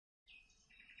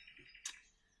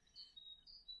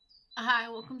Hi,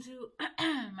 welcome to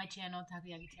my channel,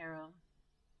 Takoyaki Tarot.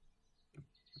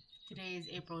 Today is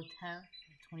April 10th,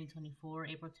 2024,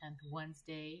 April 10th,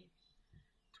 Wednesday,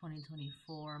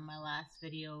 2024. My last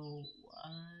video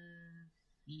was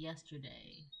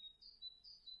yesterday.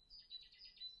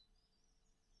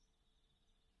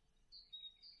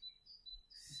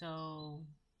 So,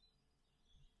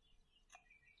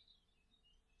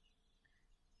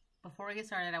 before I get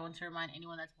started, I want to remind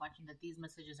anyone that's watching that these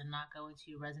messages are not going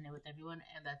to resonate with everyone,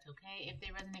 and that's okay. If they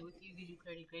resonate with you, give you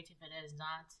clarity, great. If it is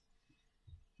not,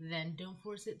 then don't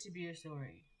force it to be your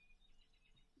story.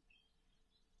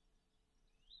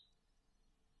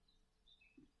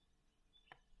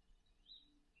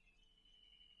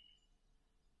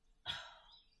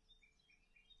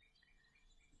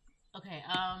 Okay,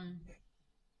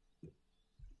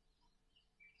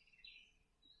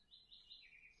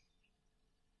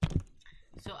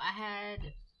 so I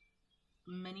had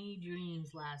many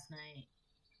dreams last night.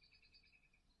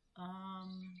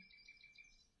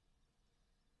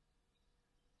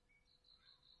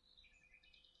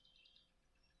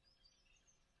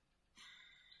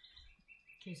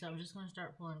 Okay, so I'm just going to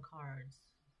start pulling cards.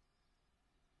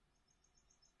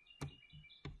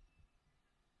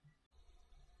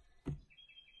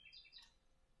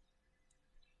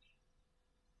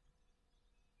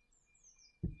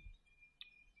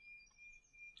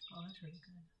 Oh, that's really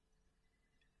good.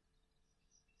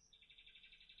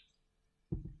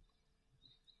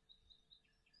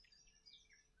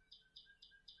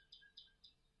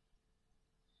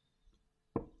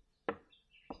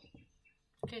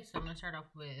 Okay, so I'm going to start off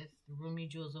with Rumi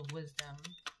Jewels of Wisdom.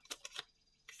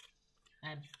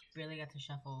 I barely got to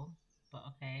shuffle, but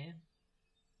okay.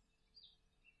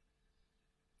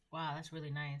 Wow, that's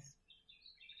really nice.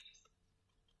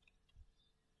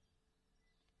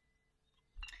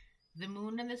 The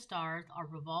moon and the stars are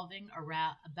revolving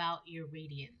around about your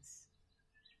radiance.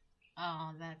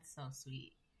 Oh, that's so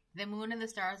sweet. The moon and the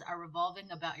stars are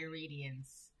revolving about your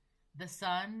radiance. The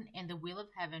sun and the wheel of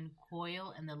heaven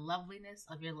coil in the loveliness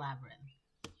of your labyrinth.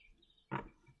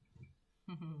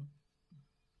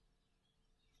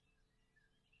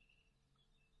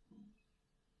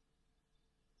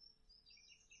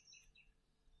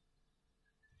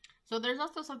 So there's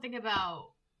also something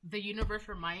about the universe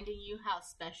reminding you how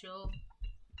special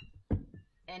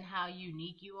and how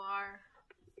unique you are.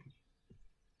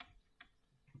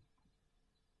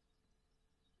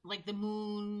 Like the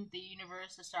moon, the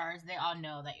universe, the stars, they all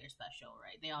know that you're special,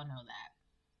 right? They all know that.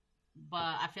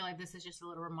 But I feel like this is just a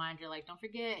little reminder, like, don't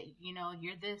forget, you know,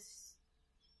 you're this,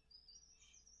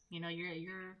 you know,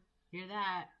 you're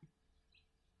that.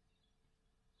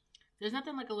 There's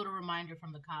nothing like a little reminder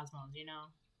from the cosmos, you know?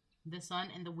 The sun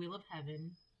and the wheel of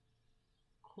heaven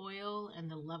coil in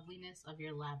the loveliness of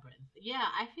your labyrinth. Yeah,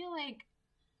 I feel like,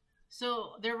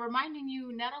 so they're reminding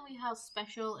you not only how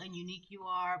special and unique you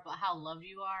are, but how loved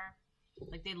you are.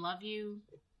 Like, they love you.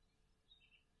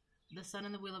 The sun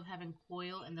and the wheel of heaven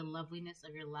coil in the loveliness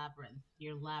of your labyrinth.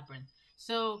 Your labyrinth.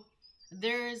 So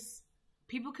there's,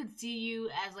 people could see you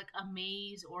as like a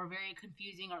maze or very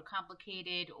confusing or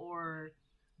complicated, or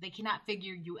they cannot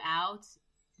figure you out.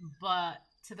 But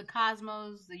to the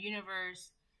cosmos, the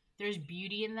universe, there's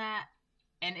beauty in that.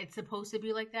 And it's supposed to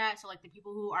be like that. So like the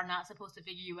people who are not supposed to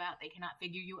figure you out, they cannot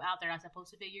figure you out. They're not supposed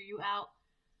to figure you out.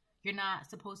 You're not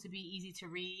supposed to be easy to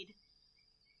read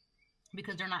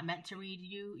because they're not meant to read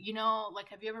you. You know, like,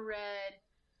 have you ever read,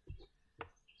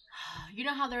 you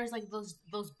know how there's like those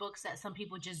books that some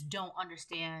people just don't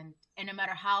understand, and no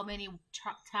matter how many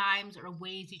times or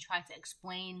ways you try to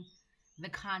explain the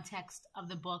context of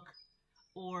the book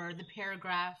or the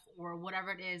paragraph or whatever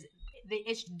it is,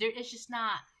 it's just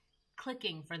not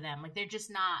clicking for them. Like, they're just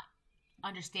not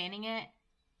understanding it,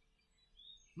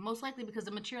 most likely because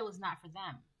the material is not for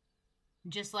them.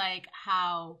 Just like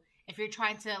how if you're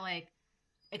trying to like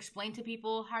explain to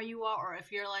people how you are, or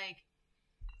if you're like,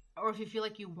 or if you feel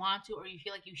like you want to, or you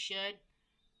feel like you should,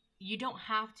 you don't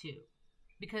have to,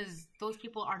 because those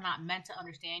people are not meant to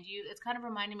understand you. It's kind of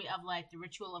reminding me of like the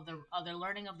ritual of the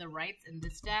learning of the rites in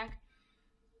this deck.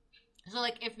 So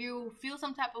like, if you feel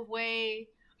some type of way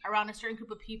around a certain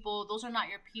group of people, those are not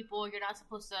your people. You're not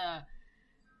supposed to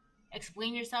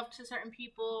explain yourself to certain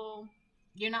people.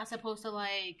 You're not supposed to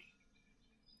like,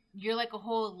 you're like a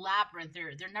whole labyrinth.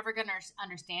 They're never gonna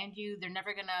understand you. They're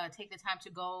never gonna take the time to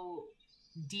go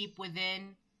deep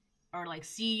within or like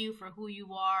see you for who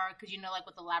you are, because you know, like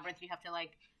with the labyrinth, you have to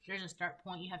like, there's a start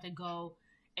point, you have to go,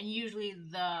 and usually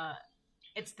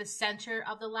it's the center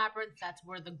of the labyrinth, that's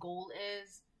where the goal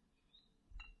is.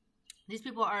 These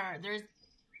people are, there's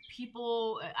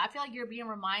people, I feel like you're being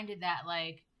reminded that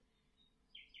like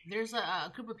there's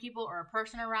a group of people or a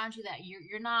person around you that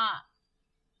you're not,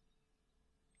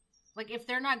 like, if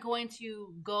they're not going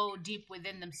to go deep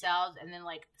within themselves and then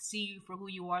like see you for who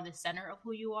you are, the center of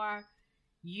who you are,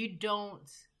 you don't,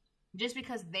 just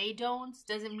because they don't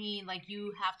doesn't mean like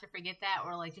you have to forget that,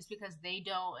 or like just because they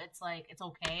don't, it's like it's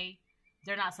okay.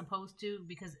 They're not supposed to,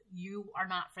 because you are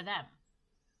not for them.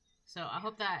 So I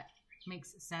hope that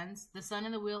makes sense. The sun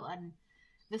and the wheel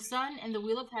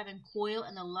of heaven coil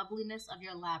in the loveliness of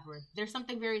your labyrinth. There's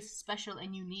something very special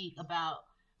and unique about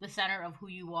the center of who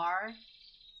you are.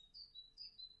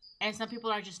 And some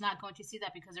people are just not going to see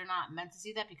that because they're not meant to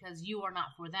see that, because you are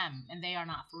not for them and they are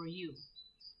not for you.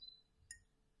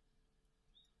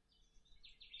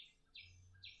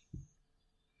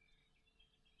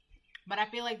 But I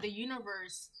feel like the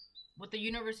universe, what the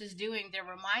universe is doing, they're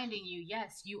reminding you,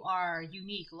 yes, you are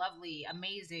unique, lovely,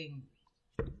 amazing,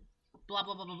 blah,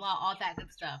 blah, blah, blah, blah, all that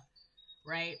good stuff,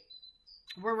 right?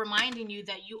 We're reminding you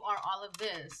that you are all of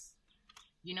this,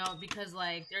 you know, because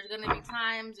like there's going to be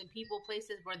times and people,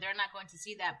 places where they're not going to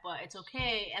see that, but it's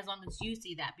okay as long as you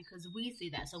see that, because we see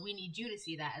that. So we need you to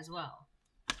see that as well.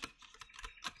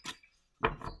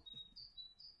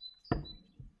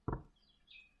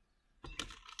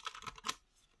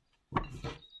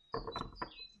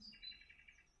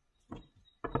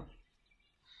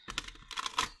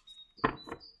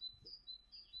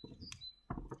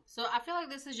 So I feel like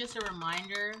this is just a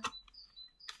reminder,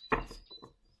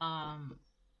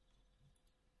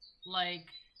 like,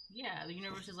 yeah, the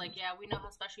universe is like, yeah, we know how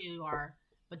special you are,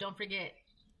 but don't forget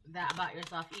that about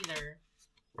yourself either.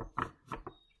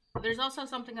 There's also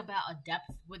something about a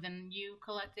depth within you,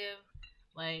 collective,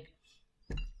 like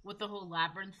with the whole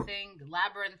labyrinth thing.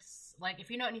 Labyrinths, like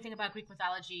if you know anything about Greek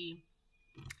mythology,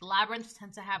 labyrinths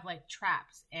tend to have like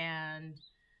traps and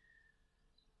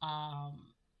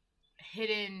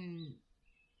hidden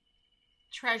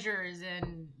treasures,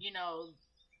 and you know,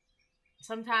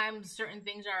 sometimes certain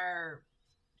things are,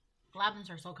 labyrinths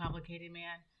are so complicated,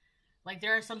 man. Like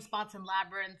there are some spots in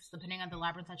labyrinths, depending on the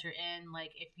labyrinth that you're in,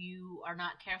 like if you are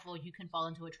not careful, you can fall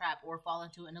into a trap or fall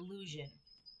into an illusion.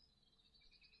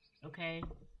 Okay,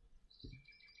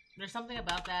 there's something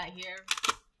about that here.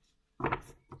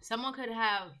 Someone could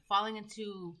have falling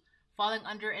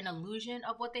under an illusion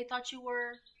of what they thought you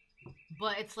were,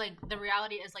 but it's like the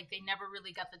reality is like they never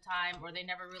really got the time, or they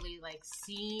never really like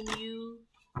seen you,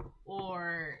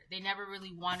 or they never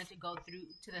really wanted to go through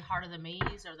to the heart of the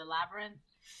maze or the labyrinth.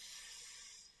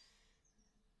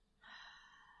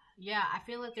 Yeah, I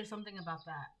feel like there's something about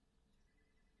that.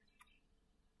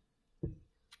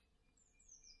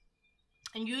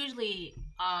 And usually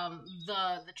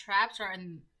the traps are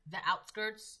in the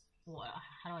outskirts. Well,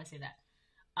 how do I say that?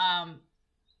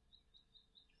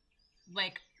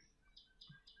 Like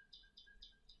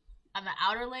on the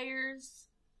outer layers,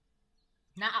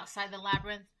 not outside the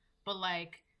labyrinth, but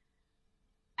like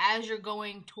as you're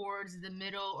going towards the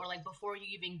middle, or like before you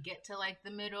even get to like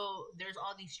the middle, there's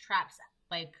all these traps.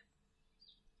 Like,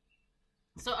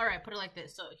 so all right, put it like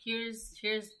this. So here's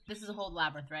this is a whole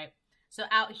labyrinth, right? So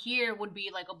out here would be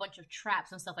like a bunch of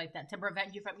traps and stuff like that to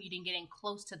prevent you from even getting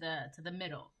close to the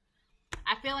middle.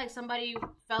 I feel like somebody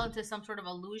fell into some sort of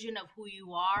illusion of who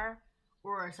you are,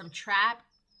 or some trap,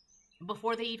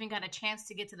 before they even got a chance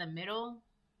to get to the middle.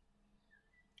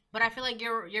 But I feel like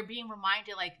you're being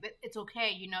reminded, like, it's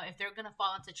okay, you know, if they're gonna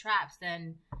fall into traps,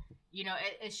 then, you know,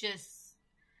 it's just,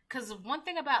 because one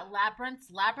thing about labyrinths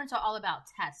are all about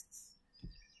tests.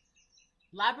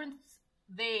 Labyrinths,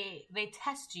 they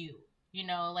test you, you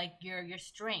know, like your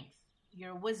strength,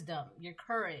 your wisdom, your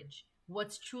courage,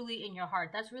 what's truly in your heart.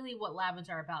 That's really what labyrinths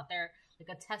are about. They're like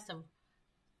a test of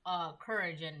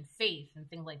courage and faith and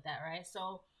things like that, right?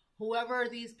 So whoever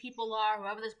these people are,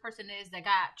 whoever this person is that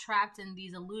got trapped in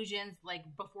these illusions, like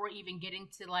before even getting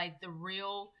to like the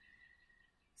real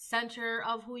center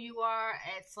of who you are,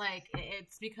 it's like,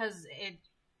 it's because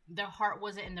their heart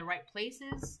wasn't in the right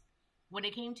places when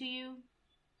it came to you.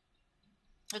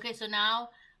 Okay, so now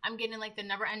I'm getting like the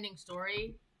Never Ending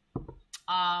Story.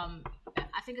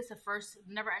 I think it's the first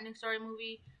Never Ending Story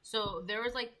movie. So there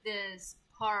was like this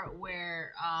part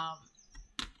where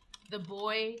the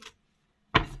boy,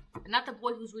 not the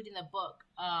boy who's reading the book,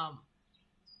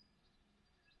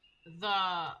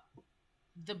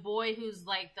 the boy who's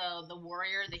like the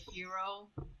warrior, the hero,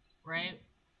 right?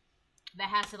 That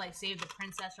has to like save the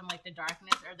princess from like the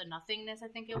darkness or the nothingness, I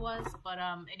think it was. But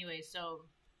anyway, so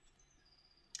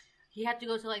he had to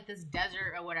go to like this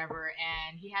desert or whatever,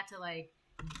 and he had to like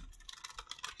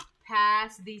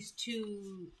pass these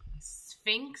two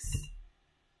sphinx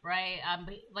right?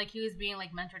 But, like, he was being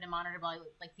like mentored and monitored by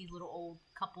like these little old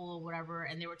couple or whatever,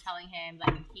 and they were telling him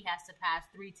like he has to pass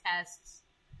 3 tests.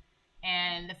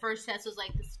 And the first test was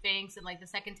like the Sphinx, and like the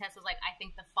second test was like I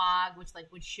think the fog, which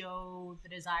like would show the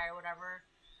desire or whatever.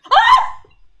 Ah!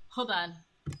 Hold on.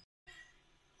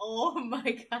 Oh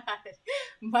my god,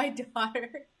 my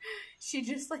daughter, she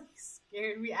just like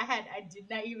scared me. I did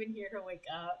not even hear her wake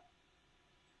up.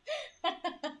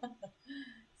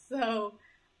 So,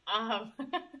 hi,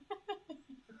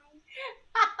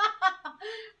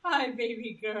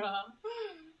 baby girl.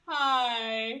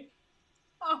 Hi.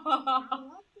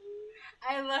 Oh,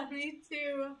 I love you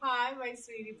too. Hi, my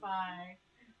sweetie pie.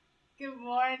 Good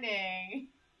morning.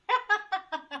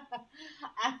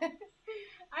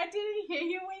 I didn't hear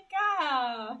you wake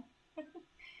up.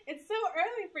 It's so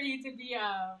early for you to be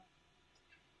up.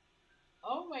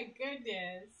 Oh my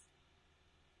goodness.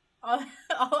 All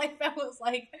I felt was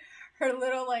like her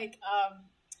little like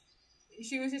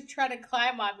she was just trying to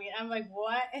climb on me, and I'm like,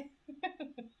 what?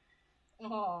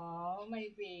 Oh, my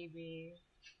baby.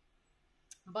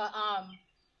 But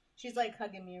she's like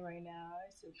hugging me right now.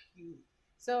 It's so cute.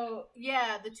 So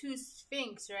yeah, the 2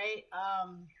 Sphinx, right?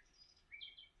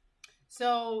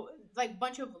 So like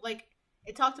bunch of like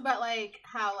it talked about like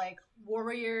how like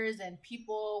warriors and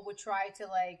people would try to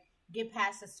like get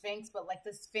past the Sphinx, but like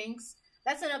the Sphinx,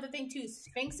 that's another thing too.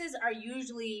 Sphinxes are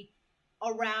usually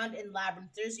around in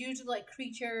labyrinths. There's usually like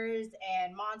creatures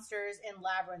and monsters in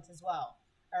labyrinths as well.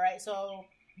 All right, so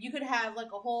you could have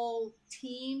like a whole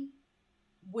team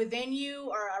within you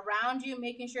or around you,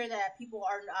 making sure that people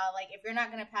are like, if you're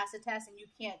not going to pass the test and you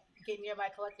can't get nearby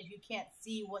collective, you can't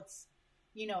see what's,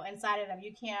 you know, inside of them.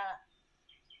 You can't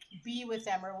be with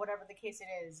them or whatever the case it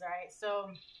is, right? So,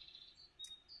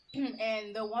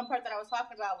 and the one part that I was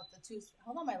talking about with the 2,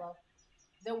 hold on, my love.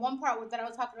 The one part that I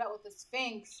was talking about with the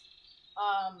Sphinx,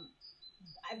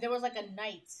 there was like a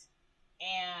night,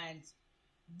 and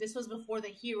this was before the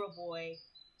hero boy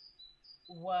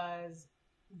was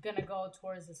gonna go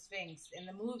towards the Sphinx. In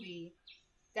the movie,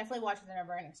 definitely watch the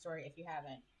Neverending Story if you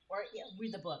haven't, or yeah,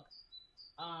 read the book.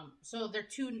 So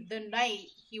the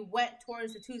night he went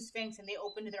towards the 2 Sphinx, and they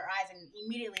opened their eyes, and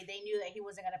immediately they knew that he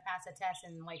wasn't gonna pass the test,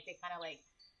 and like they kind of like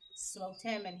smoked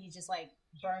him, and he just like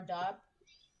burned up.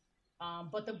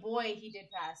 But the boy, he did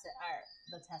pass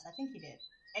the test. I think he did.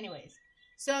 Anyways,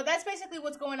 so that's basically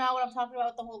what's going on. What I'm talking about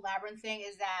with the whole labyrinth thing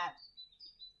is that,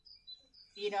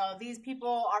 you know, these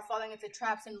people are falling into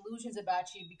traps and illusions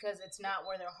about you because it's not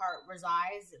where their heart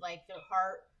resides. Like, their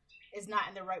heart is not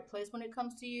in the right place when it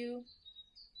comes to you.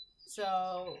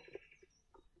 So,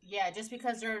 yeah, just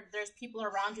because there's people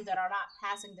around you that are not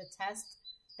passing the test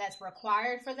that's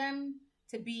required for them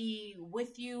to be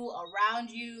with you,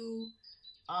 around you,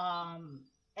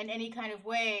 in any kind of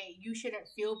way, you shouldn't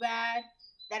feel bad.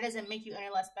 That doesn't make you any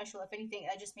less special. If anything,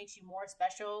 that just makes you more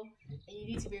special. And you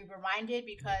need to be reminded,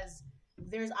 because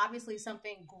there's obviously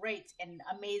something great and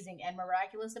amazing and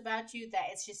miraculous about you that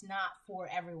it's just not for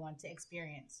everyone to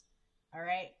experience. All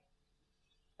right?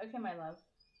 Okay, my love.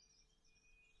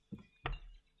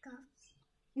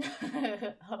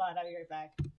 Hold on, I'll be right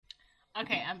back.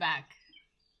 Okay, I'm back.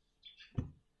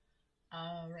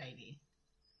 Alrighty.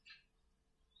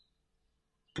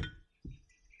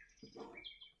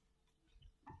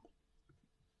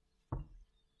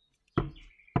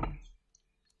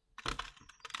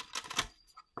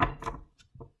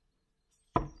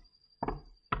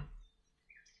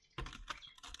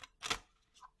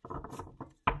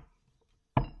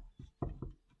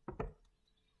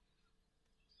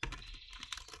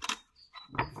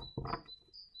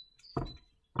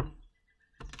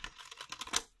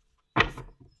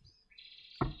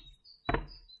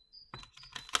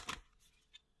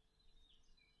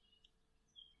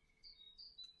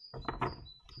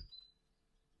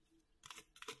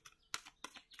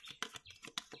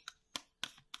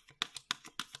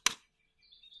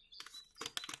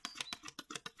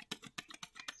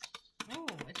 Oh,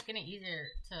 it's getting easier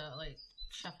to like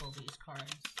shuffle these cards.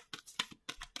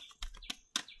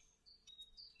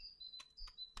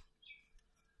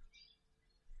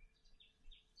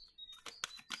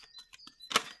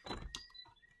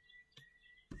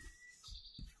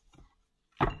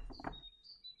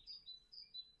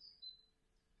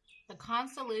 The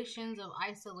Constellations of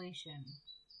Isolation.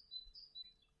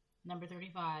 Number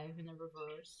 35 in the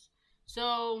reverse.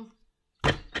 So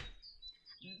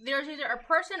there's either a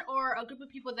person or a group of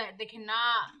people that they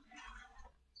cannot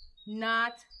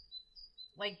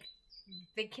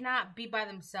they cannot be by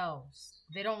themselves.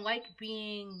 They don't like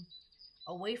being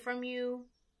away from you.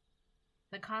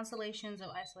 The Constellations of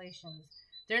Isolations.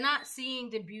 They're not seeing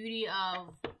the beauty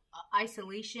of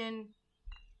isolation.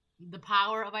 the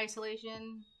power of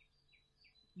isolation.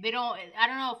 They don't, I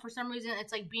don't know, for some reason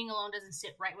it's like being alone doesn't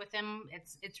sit right with them.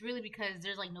 It's really because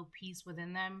there's like no peace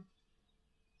within them.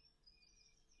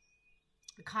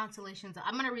 The constellations.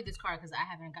 I'm gonna read this card because I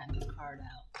haven't gotten this card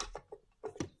out.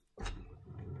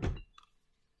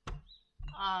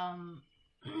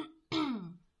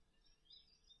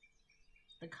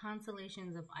 The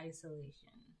constellations of isolation.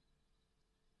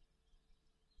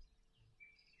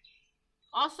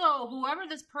 Also, whoever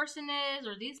this person is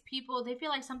or these people, they feel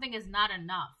like something is not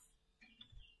enough.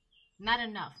 Not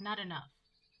enough, not enough.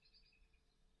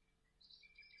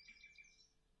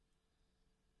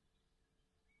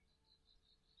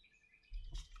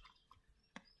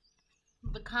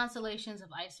 The constellations of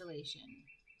isolation.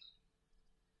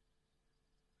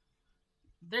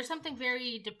 There's something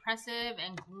very depressive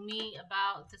and gloomy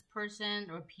about this person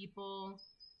or people.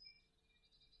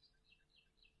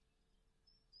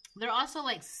 They're also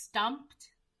like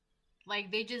stumped.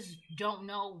 Like they just don't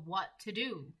know what to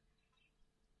do.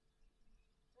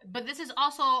 But this is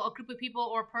also a group of people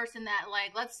or a person that,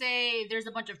 like, let's say there's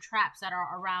a bunch of traps that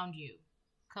are around you,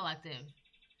 collective.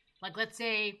 Like, let's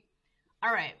say,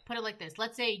 all right, put it like this.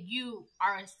 Let's say you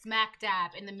are smack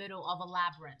dab in the middle of a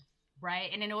labyrinth, right?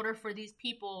 And in order for these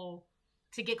people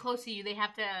to get close to you, they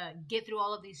have to get through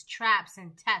all of these traps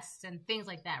and tests and things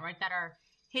like that, right? That are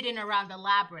hidden around the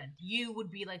labyrinth. You would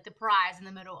be like the prize in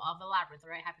the middle of the labyrinth,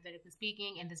 right? Hypothetically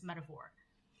speaking, in this metaphor.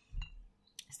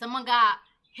 Someone got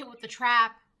hit with the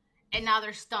trap and now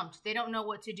they're stumped. They don't know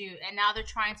what to do. And now they're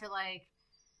trying to, like,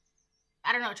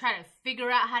 I don't know, try to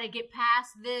figure out how to get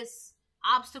past this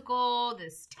obstacle,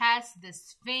 this test, this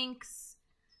sphinx.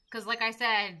 Because like I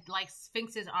said, like,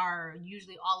 sphinxes are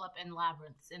usually all up in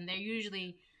labyrinths. And they're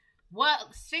usually,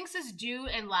 what sphinxes do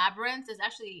in labyrinths is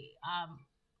actually,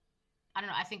 I don't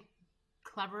know, I think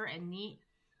clever and neat.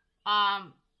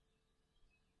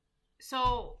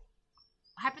 So,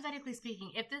 hypothetically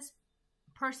speaking, if this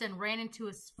person ran into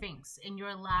a sphinx in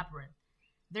your labyrinth,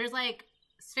 there's like,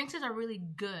 sphinxes are really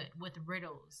good with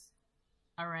riddles,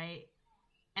 all right?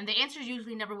 And the answer is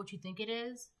usually never what you think it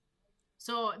is.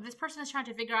 So this person is trying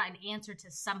to figure out an answer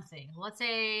to something. Let's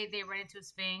say they ran into a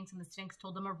sphinx and the sphinx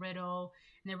told them a riddle,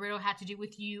 and the riddle had to do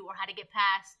with you or how to get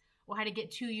past or how to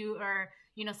get to you or,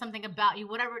 you know, something about you,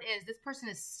 whatever it is. This person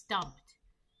is stumped.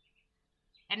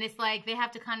 And it's like they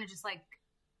have to kind of just like,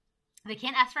 they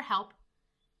can't ask for help.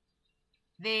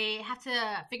 They have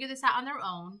to figure this out on their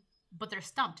own, but they're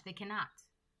stumped. They cannot.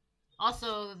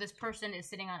 Also, this person is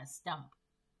sitting on a stump.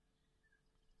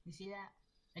 You see that?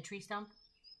 A tree stump?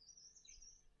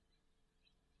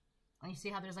 And you see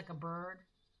how there's like a bird?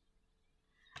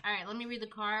 All right, let me read the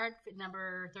card.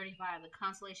 Number 35, the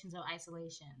constellations of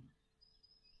isolation.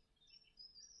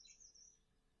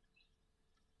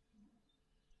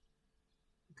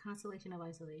 The constellation of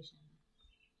isolation.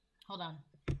 Hold on.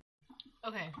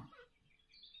 Okay.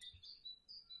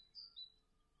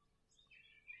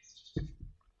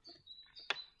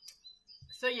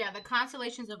 So yeah, the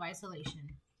constellations of isolation.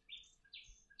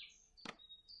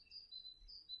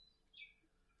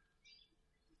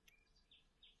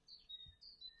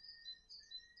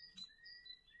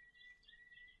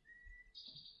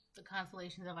 The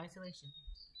constellations of isolation.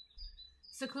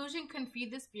 Seclusion can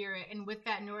feed the spirit, and with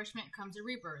that nourishment comes a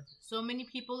rebirth. So many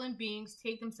people and beings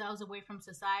take themselves away from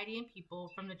society and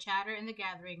people, from the chatter and the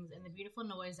gatherings and the beautiful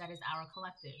noise that is our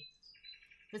collective.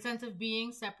 The sense of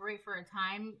being separate for a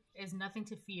time is nothing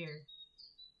to fear.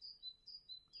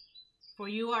 For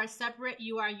you are separate,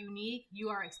 you are unique, you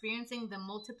are experiencing the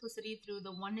multiplicity through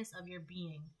the oneness of your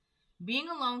being. Being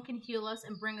alone can heal us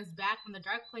and bring us back from the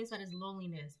dark place that is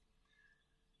loneliness.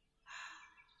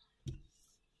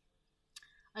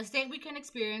 A state we can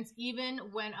experience even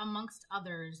when amongst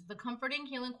others. The comforting,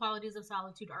 healing qualities of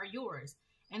solitude are yours,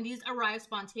 and these arrive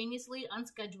spontaneously,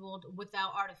 unscheduled,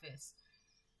 without artifice.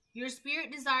 Your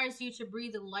spirit desires you to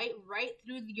breathe the light right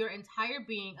through your entire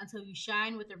being until you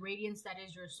shine with the radiance that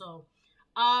is your soul.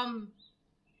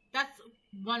 That's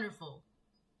wonderful.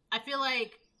 I feel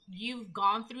like you've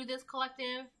gone through this,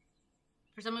 collective.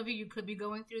 For some of you, you could be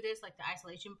going through this, like the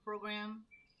isolation program,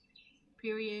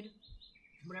 period.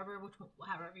 Whatever,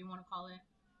 however you want to call it.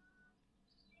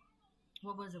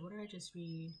 What was it? What did I just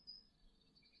read?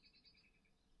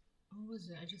 What was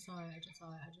it? I just saw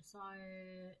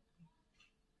it.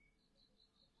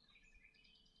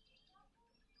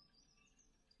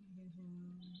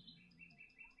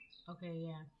 Okay,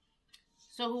 yeah.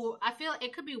 So I feel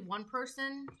it could be one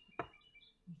person,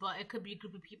 but it could be a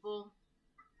group of people.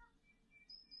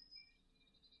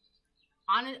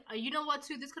 On it, you know what?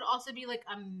 Too, this could also be like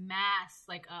a mass,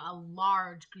 like a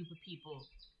large group of people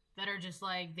that are just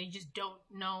like they just don't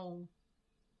know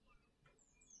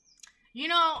You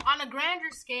know, on a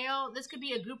grander scale, this could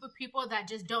be a group of people that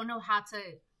just don't know how to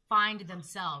find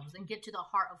themselves and get to the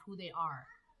heart of who they are.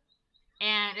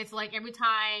 And it's like every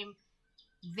time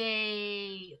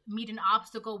they meet an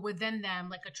obstacle within them,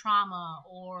 like a trauma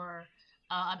or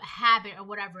a habit or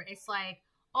whatever, it's like,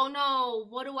 oh no,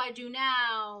 what do I do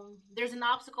now? There's an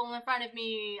obstacle in front of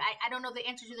me. I don't know the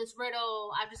answer to this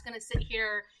riddle. I'm just going to sit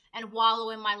here and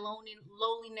wallow in my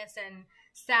loneliness and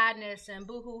sadness and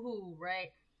boo-hoo-hoo,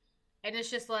 right? And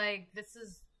it's just like,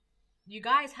 you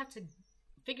guys have to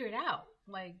figure it out.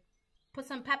 Like, put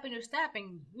some pep in your step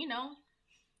and, you know.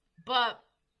 But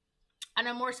on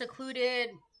a more secluded,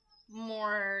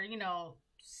 more, you know,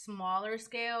 smaller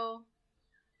scale,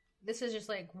 this is just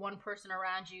like one person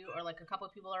around you or like a couple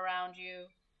of people around you.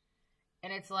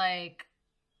 And it's like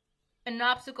an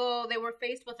obstacle, they were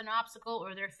faced with an obstacle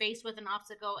or they're faced with an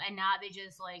obstacle and now they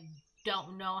just like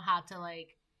don't know how to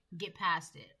like get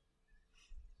past it.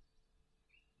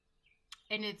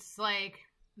 And it's like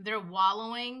they're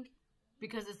wallowing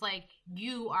because it's like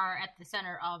you are at the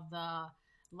center of the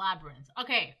labyrinth.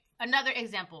 Okay, another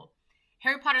example.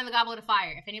 Harry Potter and the Goblet of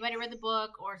Fire. If anybody read the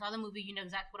book or saw the movie, you know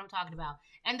exactly what I'm talking about.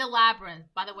 And the labyrinth.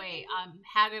 By the way,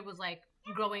 Hagrid was like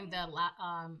growing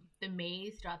the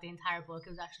maze throughout the entire book. It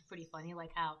was actually pretty funny,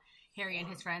 like how Harry and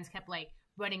his friends kept like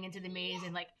running into the maze,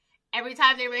 and like every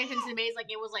time they ran into the maze, like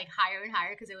it was like higher and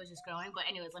higher because it was just growing. But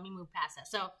anyways, let me move past that.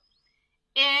 So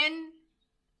in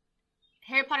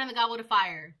Harry Potter and the Goblet of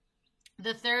Fire,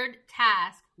 the third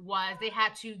task was they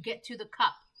had to get to the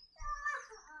cup.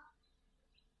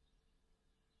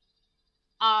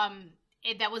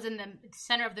 That was in the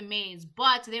center of the maze,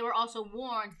 but they were also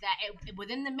warned that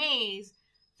within the maze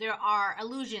there are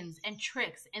illusions and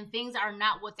tricks and things that are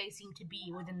not what they seem to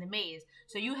be within the maze.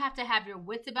 So you have to have your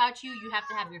wits about you, you have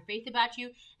to have your faith about you,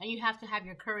 and you have to have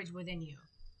your courage within you.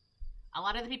 A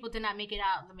lot of the people did not make it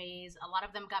out of the maze. A lot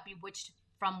of them got bewitched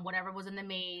from whatever was in the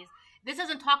maze. This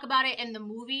doesn't talk about it in the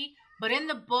movie, but in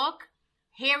the book,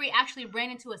 Harry actually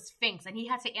ran into a sphinx and he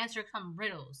had to answer some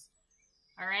riddles.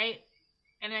 All right?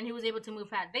 And then he was able to move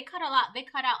past. They cut out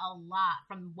a lot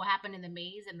from what happened in the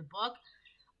maze in the book.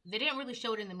 They didn't really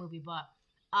show it in the movie, but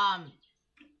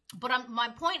my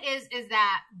point is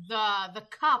that the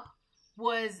cup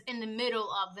was in the middle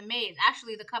of the maze.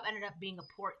 Actually, the cup ended up being a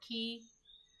port key,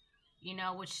 you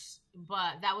know,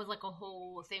 but that was like a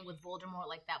whole thing with Voldemort.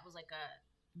 Like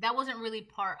that wasn't really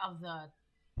part of the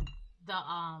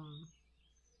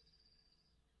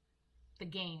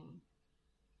game.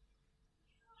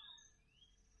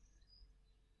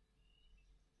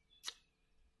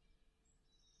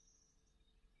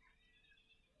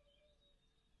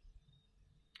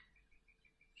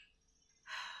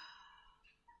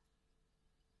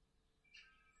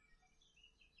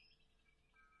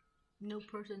 No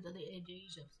persons under the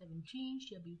age of 17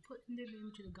 shall be put in their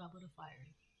name to the Goblet of Fire.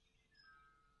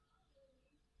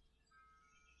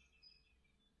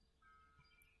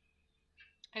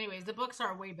 Anyways, the books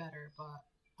are way better, but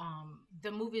the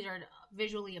movies are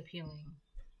visually appealing.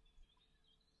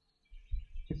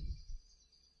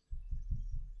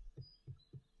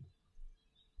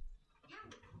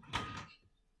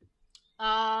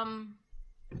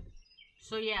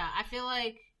 So yeah, I feel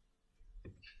like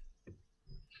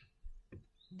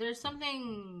there's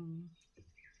something,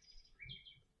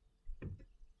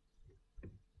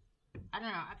 I don't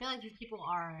know, I feel like these people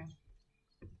are,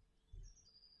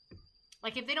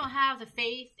 like, if they don't have the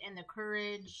faith and the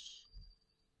courage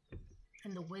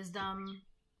and the wisdom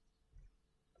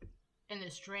and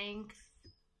the strength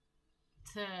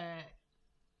to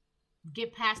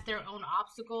get past their own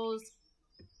obstacles,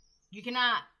 you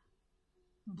cannot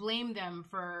blame them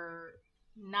for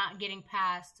not getting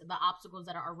past the obstacles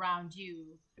that are around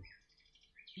you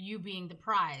being the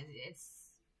prize.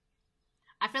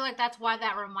 I feel like that's why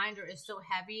that reminder is so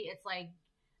heavy. It's like,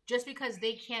 just because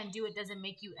they can't do it doesn't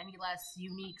make you any less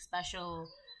unique, special,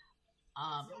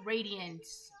 radiant,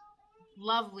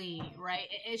 lovely, right?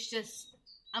 It's just,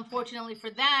 unfortunately for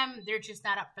them, they're just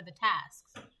not up for the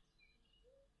tasks.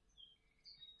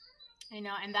 You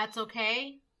know, and that's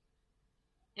okay.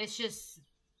 It's just,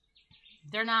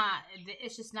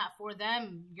 it's just not for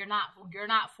them. You're not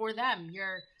for them.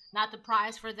 You're not the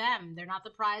prize for them. They're not the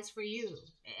prize for you.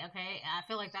 Okay? I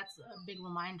feel like that's a big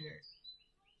reminder.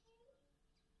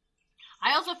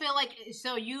 I also feel like,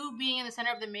 so you being in the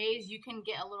center of the maze, you can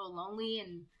get a little lonely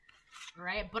and,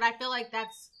 right? But I feel like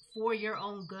that's for your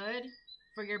own good,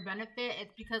 for your benefit.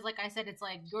 It's because, like I said, it's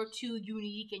like you're too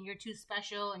unique and you're too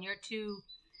special and you're too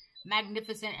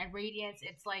magnificent and radiant.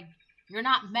 It's like, you're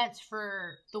not meant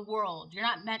for the world. You're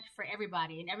not meant for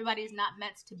everybody. And everybody's not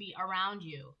meant to be around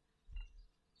you.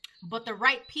 But the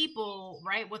right people,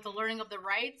 right, with the learning of the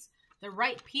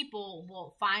right people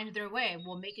will find their way,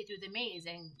 will make it through the maze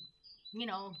and, you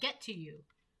know, get to you.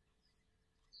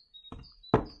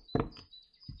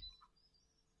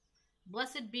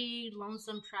 Blessed be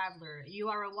lonesome traveler. You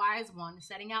are a wise one,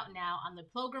 setting out now on the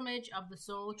pilgrimage of the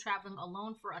soul, traveling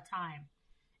alone for a time.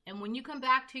 And when you come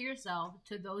back to yourself,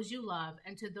 to those you love,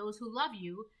 and to those who love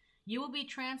you, you will be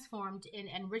transformed in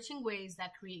enriching ways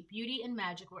that create beauty and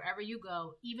magic wherever you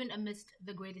go, even amidst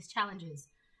the greatest challenges.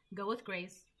 Go with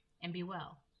grace and be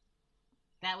well.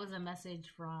 That was a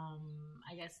message from,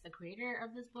 I guess, the creator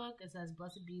of this book. It says,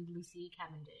 Blessed be Lucy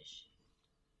Cavendish.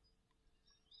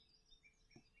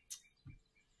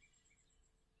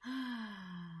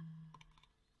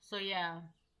 So, yeah.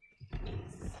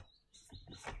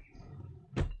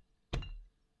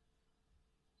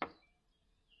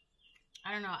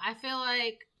 I don't know. I feel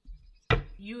like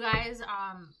you guys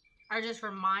are just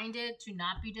reminded to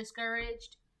not be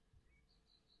discouraged.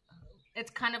 It's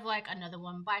kind of like another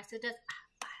one bites the dust,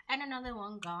 and another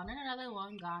one gone, and another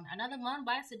one gone, another one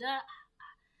bites the dust.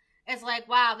 It's like,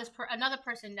 wow, another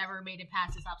person never made it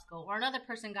past this obstacle, or another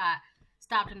person got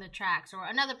stopped in the tracks, or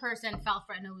another person fell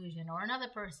for an illusion, or another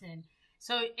person.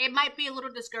 So it might be a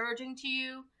little discouraging to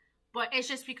you, but it's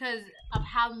just because of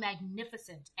how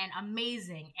magnificent and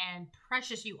amazing and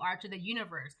precious you are to the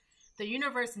universe. The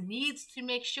universe needs to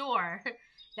make sure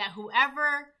that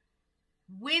whoever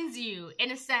wins you, in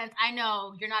a sense, I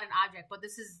know you're not an object, but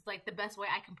this is like the best way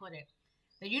I can put it.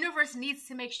 The universe needs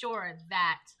to make sure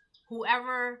that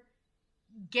whoever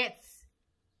gets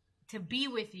to be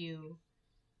with you,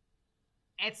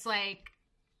 it's like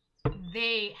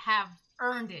they have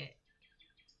earned it.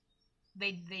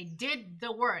 They did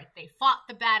the work. They fought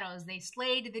the battles. They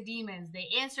slayed the demons. They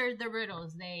answered the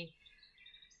riddles. They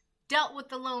dealt with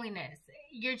the loneliness.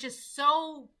 You're just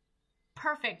so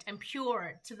perfect and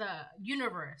pure to the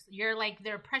universe. You're like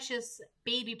their precious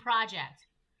baby project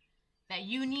that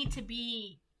you need to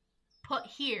be put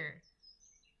here,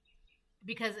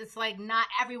 because it's like not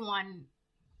everyone,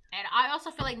 and I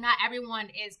also feel like not everyone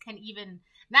is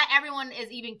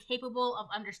even capable of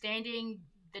understanding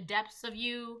the depths of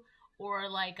you, or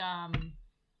like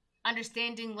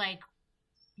understanding like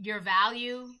your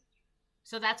value.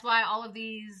 So that's why all of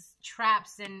these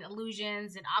traps and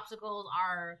illusions and obstacles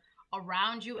are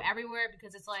around you everywhere,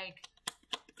 because it's like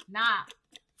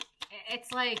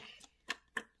it's like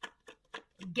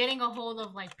getting a hold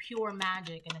of like pure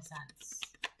magic in a sense.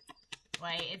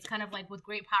 Like, it's kind of like with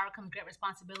great power comes great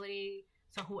responsibility.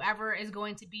 So whoever is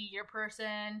going to be your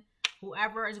person,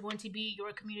 whoever is going to be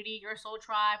your community, your soul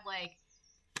tribe, like,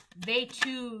 they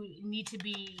too need to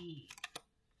be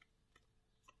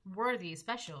worthy,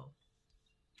 special.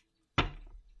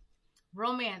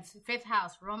 Romance, 5th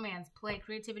house, romance, play,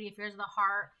 creativity, affairs of the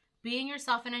heart, being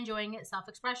yourself and enjoying it,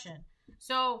 self-expression.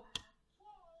 So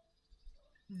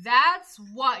that's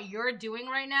what you're doing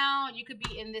right now. You could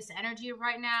be in this energy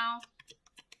right now.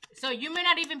 So you may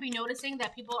not even be noticing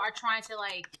that people are trying to,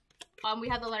 like, we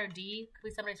have the letter D.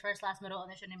 Please somebody's first, last, middle,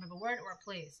 initial, name of a word, or a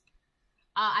place.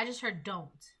 I just heard don't.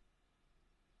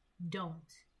 Don't.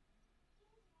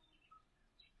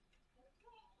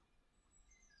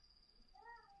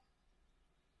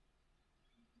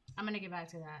 I'm going to get back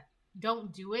to that.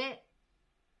 Don't do it.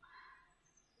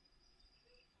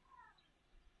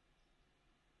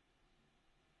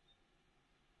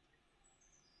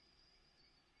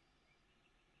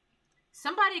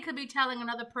 Somebody could be telling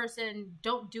another person,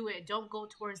 don't do it. Don't go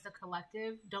towards the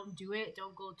collective. Don't do it.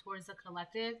 Don't go towards the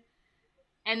collective.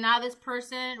 And now this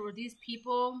person or these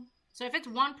people. So if it's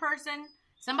one person,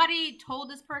 somebody told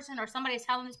this person, or somebody is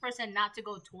telling this person not to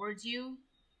go towards you.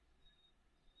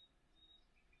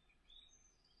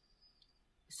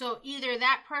 So either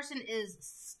that person is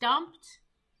stumped,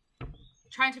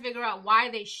 trying to figure out why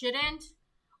they shouldn't,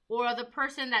 or the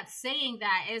person that's saying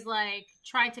that is like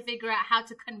trying to figure out how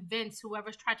to convince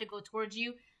whoever's trying to go towards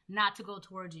you not to go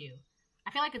towards you.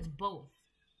 I feel like it's both.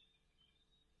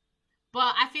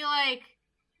 But I feel like,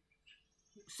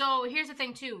 so here's the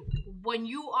thing too. When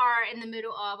you are in the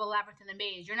middle of a labyrinth in the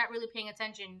maze, you're not really paying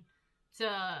attention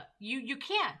to, you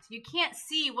can't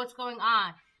see what's going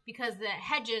on, because the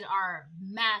hedges are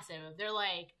massive. They're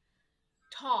like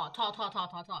tall.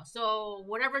 So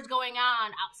whatever's going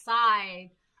on outside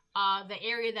the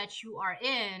area that you are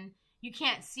in, you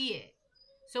can't see it.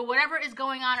 So whatever is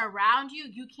going on around you,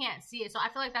 you can't see it. So I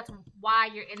feel like that's why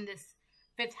you're in this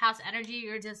 5th house energy.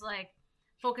 You're just like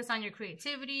focus on your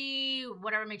creativity,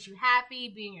 whatever makes you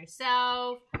happy, being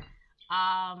yourself,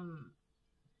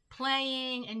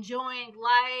 playing, enjoying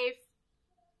life.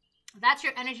 That's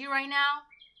your energy right now.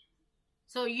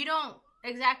 So you don't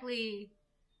exactly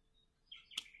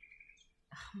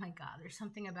oh my God, there's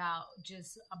something about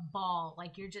just a ball.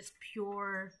 Like, you're just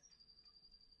pure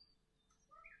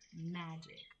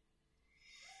magic.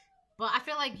 But I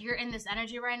feel like you're in this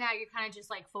energy right now. You're kind of just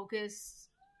like focused.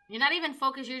 You're not even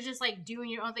focused. You're just like doing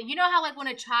your own thing. You know how like when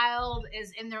a child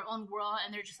is in their own world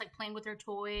and they're just like playing with their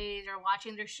toys or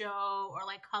watching their show or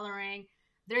like coloring.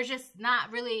 They're just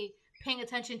not really paying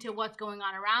attention to what's going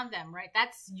on around them, right?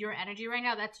 That's your energy right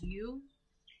now. That's you.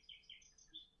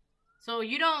 So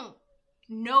you don't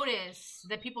notice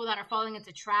the people that are falling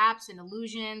into traps and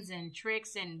illusions and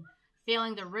tricks and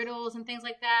failing the riddles and things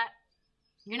like that.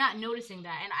 You're not noticing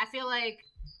that. And I feel like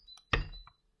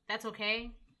that's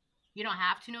okay. You don't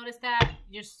have to notice that.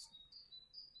 Just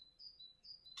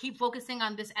keep focusing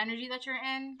on this energy that you're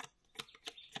in.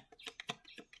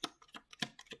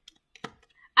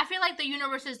 I feel like the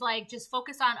universe is like, just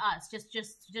focus on us.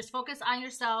 Just focus on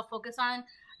yourself. Focus on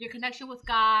your connection with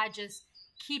God. Just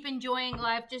keep enjoying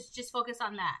life. Just focus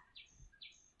on that.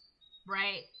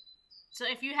 Right? So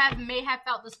if you may have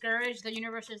felt discouraged, the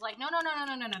universe is like, no.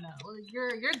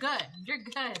 You're good. You're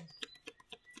good.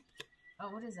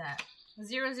 Oh, what is that?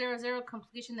 000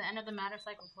 completion, the end of the matter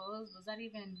cycle closed. Was that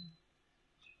even...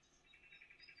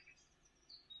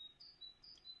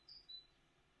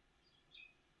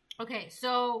 Okay,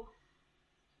 so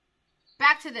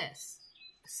back to this.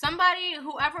 Somebody,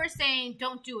 whoever is saying,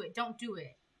 don't do it,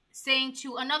 saying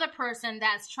to another person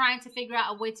that's trying to figure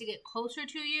out a way to get closer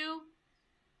to you,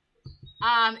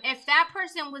 if that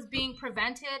person was being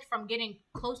prevented from getting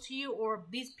close to you, or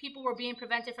these people were being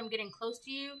prevented from getting close to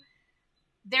you,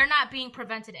 they're not being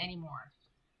prevented anymore.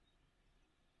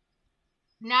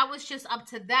 Now it's just up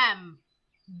to them.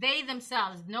 They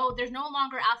themselves. There's no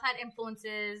longer outside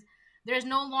influences. There's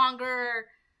no longer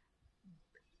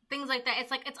things like that. It's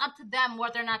like, it's up to them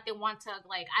whether or not they want to,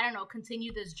 like, I don't know,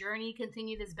 continue this journey,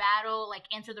 continue this battle, like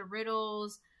answer the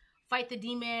riddles, fight the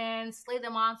demons, slay the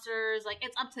monsters. Like,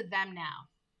 it's up to them now.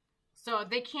 So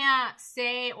they can't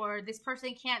say, or this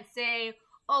person can't say,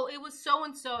 oh, it was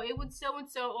so-and-so, it was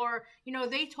so-and-so, or, you know,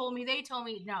 they told me.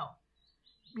 No.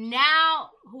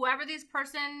 Now, whoever these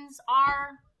persons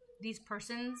are,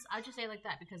 I'll just say it like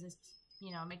that because it's,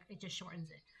 you know, it just shortens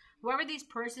it. Whoever these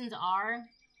persons are,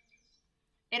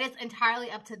 it is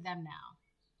entirely up to them now.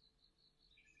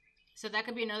 So that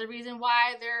could be another reason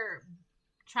why they're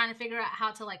trying to figure out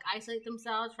how to, like, isolate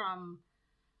themselves from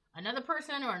another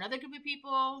person or another group of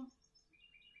people.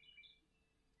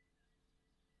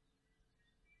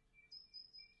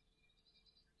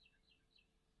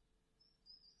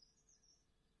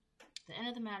 The end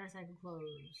of the matter cycle close.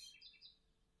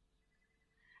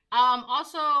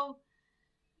 Also,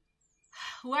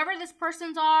 whoever this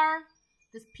persons are,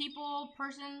 this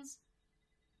persons,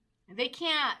 they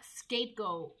can't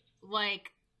scapegoat.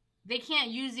 Like, they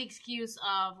can't use the excuse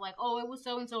of, like, oh, it was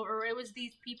so-and-so, or it was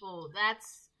these people.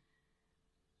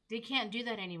 They can't do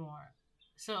that anymore.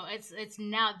 So it's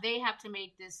now they have to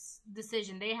make this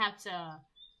decision. They have to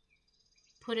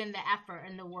put in the effort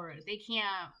and the work. They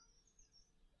can't.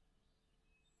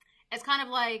 It's kind of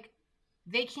like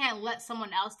they can't let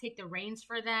someone else take the reins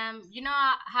for them. You know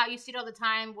how you see it all the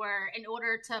time where in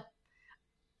order to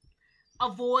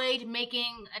avoid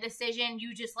making a decision,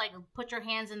 you just like put your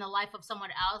hands in the life of someone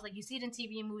else. Like you see it in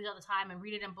TV and movies all the time and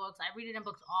read it in books. I read it in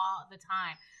books all the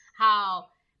time. How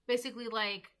basically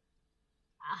like,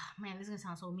 man, this is going to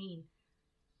sound so mean.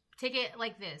 Take it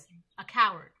like this. A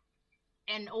coward.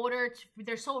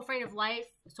 They're so afraid of life,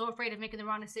 so afraid of making the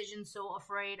wrong decision, so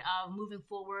afraid of moving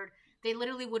forward. They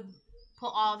literally would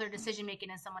put all their decision making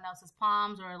in someone else's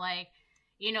palms, or like,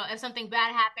 you know, if something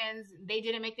bad happens, they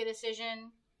didn't make the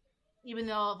decision, even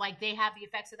though like they have the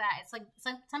effects of that. It's like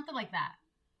something like that.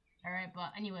 All right,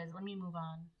 but anyways, let me move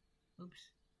on. Oops.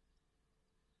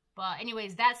 But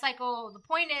anyways, that cycle. The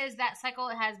point is that cycle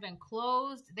has been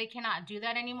closed. They cannot do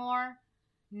that anymore.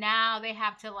 Now they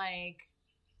have to like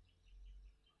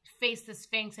face the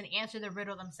Sphinx and answer the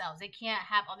riddle themselves. They can't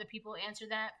have other people answer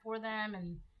that for them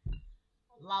and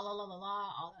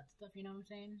all that stuff, you know what I'm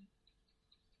saying?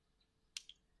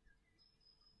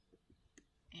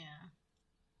 Yeah.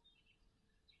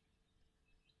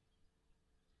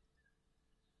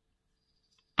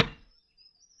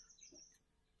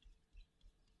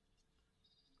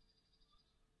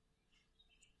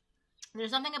 There's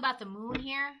something about the moon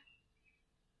here.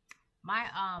 My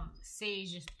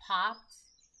sage just popped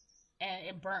and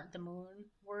it burnt the moon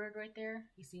word right there.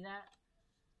 You see that?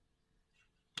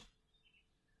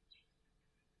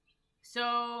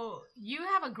 So you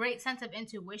have a great sense of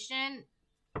intuition.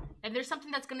 If there's something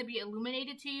that's going to be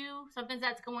illuminated to you, something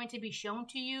that's going to be shown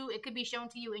to you, it could be shown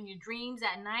to you in your dreams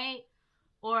at night,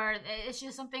 or it's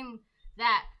just something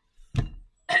that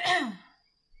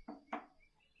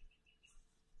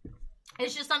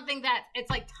It's just something that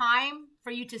it's like time for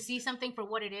you to see something for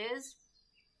what it is.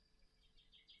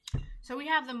 So we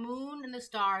have the moon and the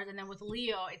stars, and then with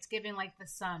Leo, it's giving like the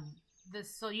sun.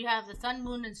 So you have the sun,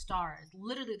 moon, and stars.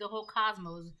 Literally the whole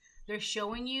cosmos. They're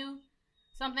showing you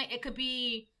something. It could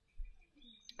be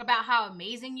about how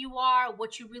amazing you are,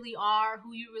 what you really are,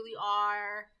 who you really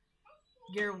are,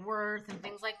 your worth, and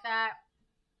things like that.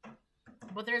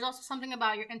 But there's also something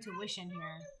about your intuition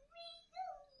here.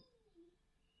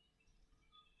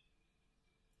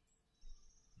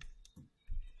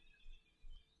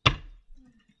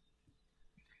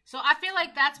 So I feel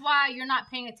like that's why you're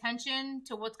not paying attention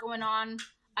to what's going on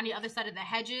the other side of the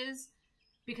hedges,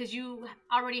 because you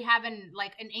already have an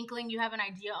inkling, you have an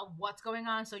idea of what's going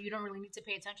on, so you don't really need to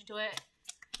pay attention to it.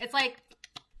 It's like,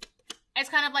 it's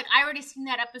kind of like, I already seen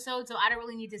that episode, so I don't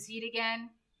really need to see it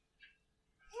again.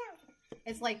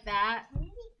 It's like that.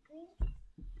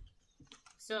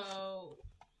 So,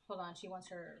 hold on, she wants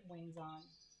her wings on.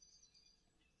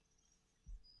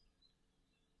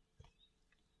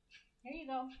 Here you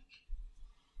go.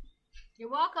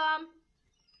 You're welcome.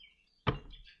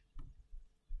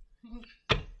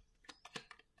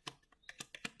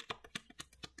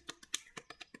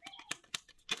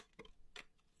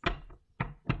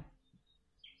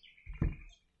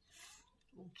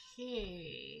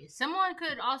 Okay. Someone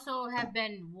could also have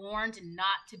been warned not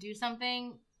to do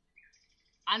something,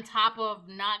 on top of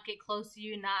not get close to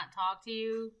you, not talk to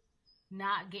you,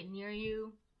 not get near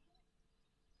you,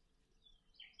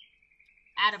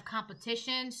 out of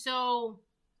competition. So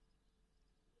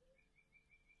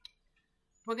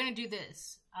we're going to do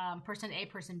this. Person A,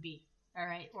 person B. All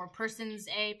right. Or persons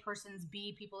A, persons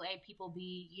B, people A, people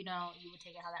B. You know, you would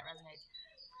take it how that resonates.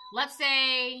 Let's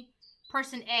say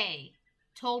person A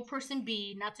told person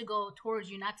B not to go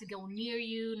towards you, not to go near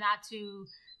you, not to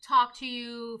talk to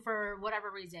you for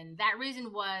whatever reason. That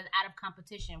reason was out of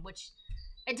competition, which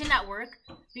it did not work,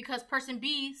 because person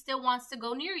B still wants to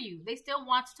go near you. They still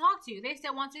want to talk to you. They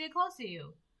still want to get close to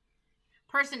you.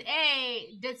 Person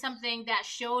A did something that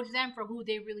showed them for who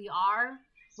they really are,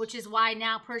 which is why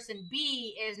now person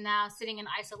B is now sitting in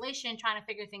isolation, trying to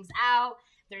figure things out.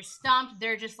 They're stumped.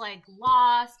 They're just like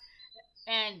lost.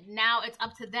 And now it's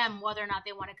up to them whether or not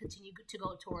they want to continue to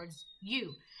go towards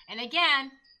you. And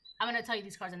again, I'm going to tell you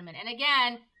these cards in a minute. And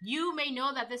again, you may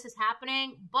know that this is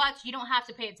happening, but you don't have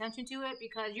to pay attention to it,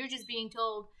 because you're just being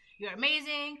told you're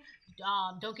amazing.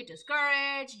 Don't get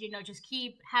discouraged. You know, just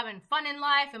keep having fun in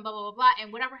life and blah, blah, blah, blah.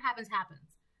 And whatever happens,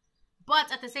 happens.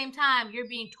 But at the same time, you're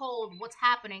being told what's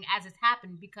happening as it's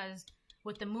happened, because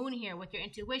with the moon here, with your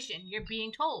intuition, you're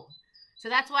being told. So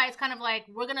that's why it's kind of like,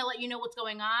 we're going to let you know what's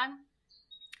going on,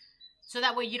 so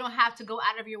that way you don't have to go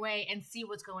out of your way and see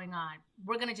what's going on.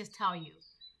 We're going to just tell you.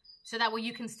 So that way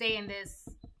you can stay in this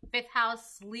 5th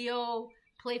house Leo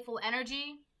playful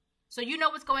energy. So you know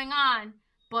what's going on,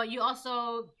 but you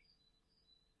also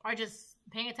are just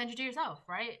paying attention to yourself,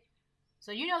 right?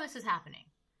 So you know this is happening.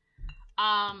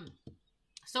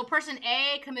 So person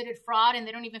A committed fraud and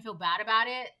they don't even feel bad about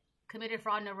it. Committed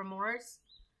fraud, no remorse.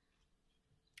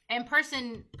 And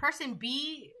person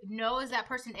B knows that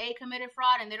person A committed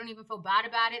fraud and they don't even feel bad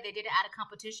about it. They did it out of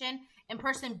competition. And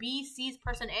person B sees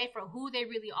person A for who they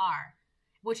really are.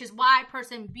 Which is why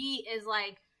person B is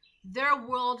like, their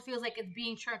world feels like it's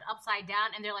being turned upside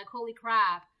down. And they're like, holy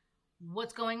crap,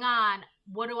 what's going on?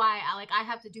 What do I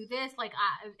have to do this?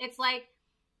 It's like,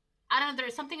 I don't know,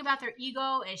 there's something about their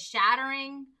ego is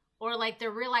shattering. Or like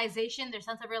their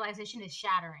sense of realization is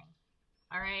shattering.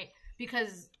 All right?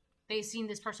 Because they've seen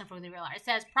this person for who they realize. It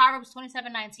says Proverbs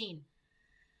 27:19.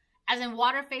 As in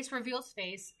water face reveals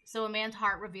face, so a man's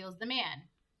heart reveals the man.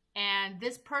 And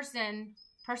this person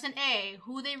A,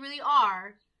 who they really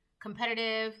are,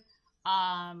 competitive,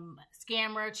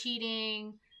 scammer,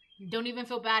 cheating, don't even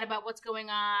feel bad about what's going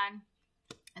on.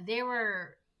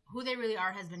 Who they really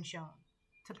are has been shown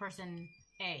to person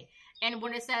A. And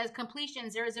when it says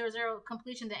completion, 000,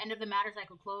 completion, the end of the matter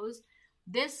cycle closed,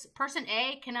 this person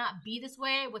A cannot be this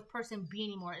way with person B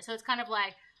anymore. So it's kind of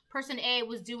like person A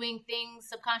was doing things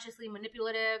subconsciously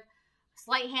manipulative,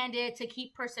 slight-handed to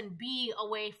keep person B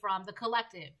away from the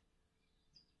collective.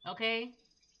 Okay?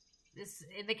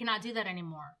 They cannot do that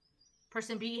anymore.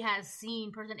 Person B has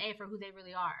seen person A for who they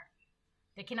really are.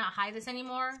 They cannot hide this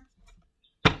anymore.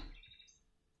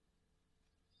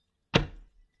 Let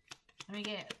me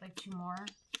get like 2 more.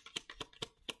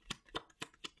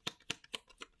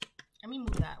 Let me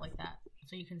move that like that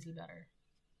so you can see better.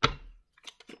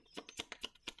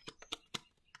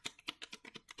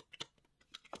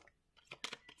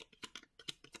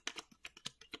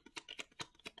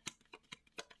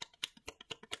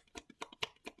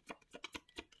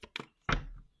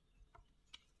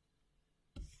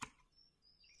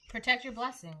 Protect your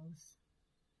blessings.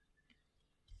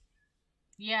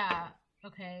 Yeah.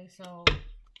 Okay, so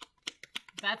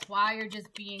that's why you're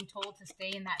just being told to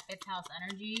stay in that 5th house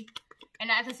energy. And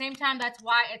at the same time, that's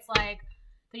why it's like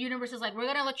the universe is like, we're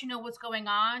going to let you know what's going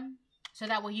on so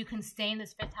that way you can stay in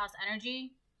this 5th house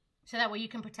energy, so that way you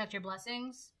can protect your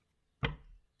blessings.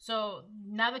 So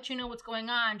now that you know what's going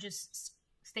on, just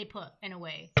stay put in a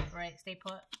way, right? Stay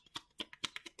put.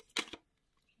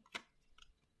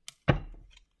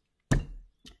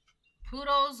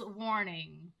 Pluto's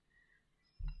warning.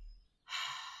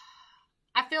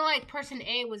 I feel like person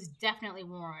A was definitely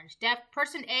warned.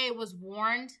 Person A was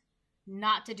warned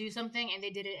not to do something and they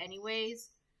did it anyways.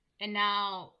 And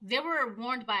now they were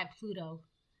warned by Pluto.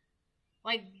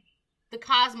 Like the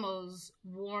cosmos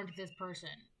warned this person.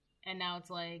 And now it's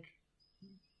like,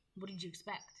 what did you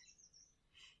expect?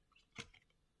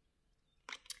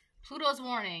 Pluto's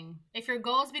warning. If your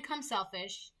goals become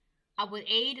selfish, I would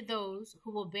aid those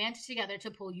who will band together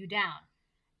to pull you down.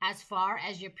 As far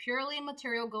as your purely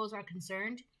material goals are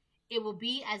concerned, it will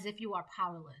be as if you are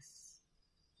powerless.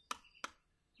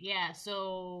 Yeah,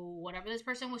 so whatever this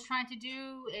person was trying to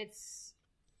do, it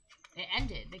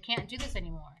ended. They can't do this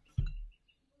anymore.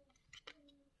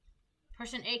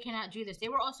 Person A cannot do this. They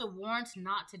were also warned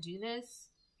not to do this.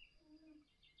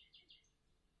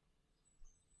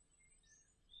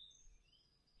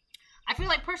 I feel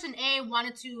like person A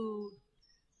wanted to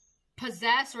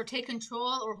possess or take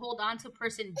control or hold on to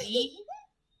person B.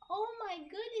 Oh my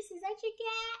goodness, is that your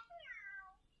cat?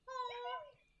 Oh.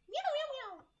 Meow, meow,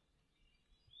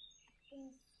 meow.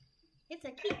 It's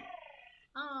a kitty.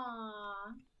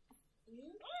 Aww.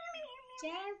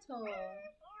 Gentle.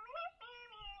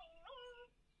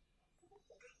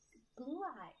 Blue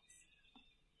eyes.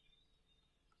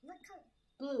 What color?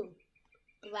 Blue.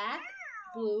 Black,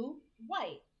 blue,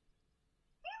 white.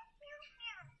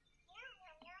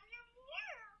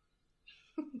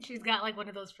 She's got like one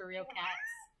of those for real cats.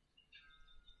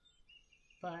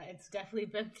 But it's definitely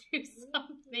been through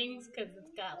some things because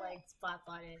it's got like spots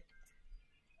on it.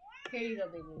 Here you go,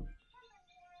 baby.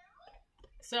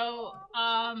 So,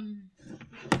 Stop.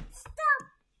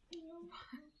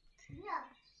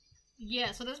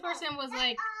 yeah, so this person was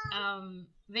like,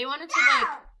 they wanted to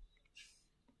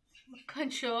like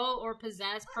control or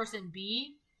possess person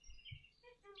B.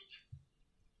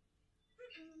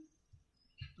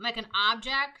 Like an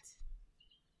object,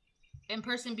 and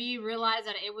person B realized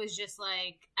that it was just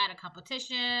like at a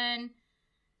competition,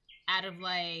 out of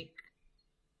like,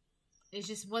 it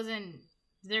just wasn't,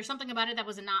 there's something about it that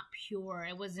was not pure.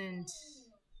 It wasn't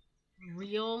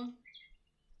real.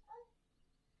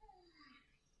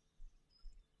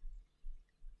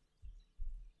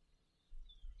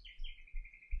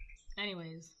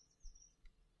 Anyways.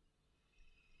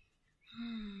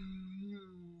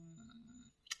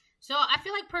 So I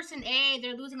feel like person A,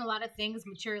 they're losing a lot of things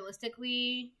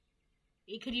materialistically.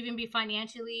 It could even be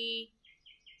financially,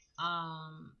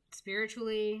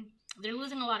 spiritually. They're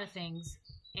losing a lot of things.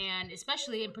 And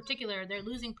especially in particular, they're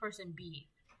losing person B.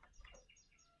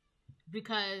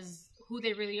 Because who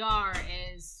they really are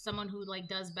is someone who like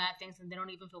does bad things and they don't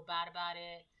even feel bad about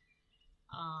it.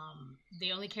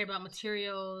 They only care about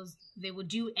materials. They would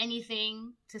do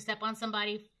anything to step on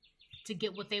somebody to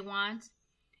get what they want.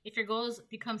 If your goals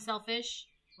become selfish,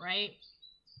 right?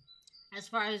 As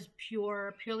far as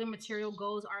purely material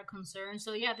goals are concerned.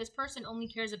 So yeah, this person only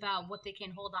cares about what they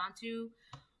can hold on to,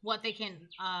 what they can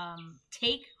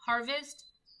harvest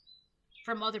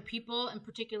from other people, in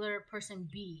particular person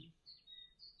B.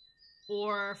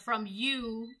 Or from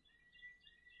you.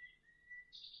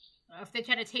 If they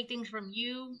try to take things from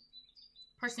you,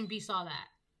 person B saw that.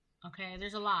 Okay,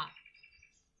 there's a lot.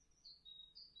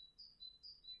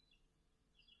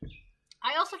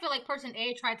 I also feel like person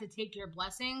A tried to take your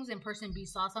blessings and person B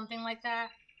saw something like that.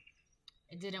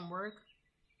 It didn't work.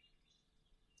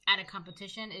 At a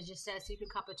competition, it just says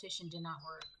secret competition did not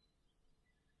work.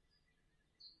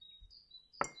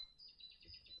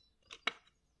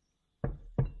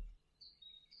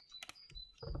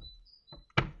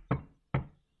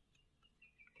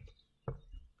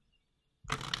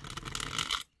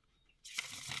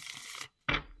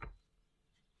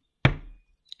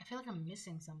 I feel like I'm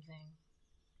missing something.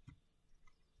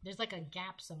 There's like a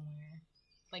gap somewhere.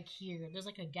 Like here. There's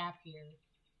like a gap here.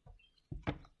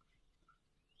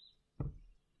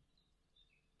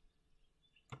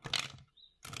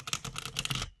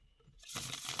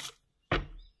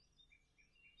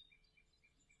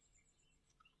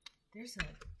 There's a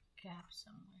gap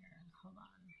somewhere. Hold on.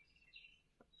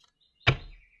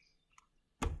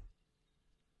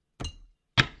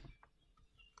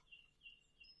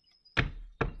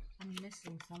 I'm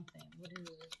missing something. What is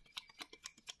it?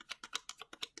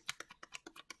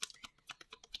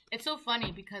 It's so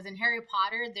funny because in Harry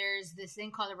Potter, there's this thing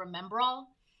called a remembrall,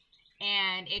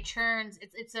 and it turns.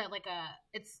 It's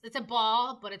a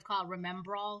ball, but it's called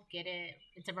remembrall. Get it?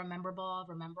 It's a remembrall.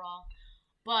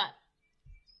 But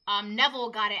Neville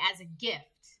got it as a gift,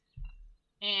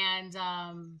 and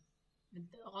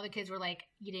all the kids were like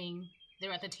eating. They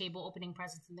were at the table opening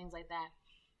presents and things like that.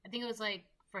 I think it was like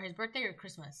for his birthday or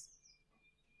Christmas,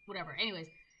 whatever. Anyways,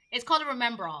 it's called a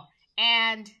remembrall,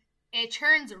 and it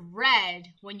turns red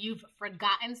when you've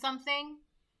forgotten something.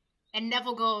 And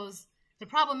Neville goes, the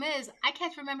problem is, I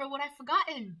can't remember what I've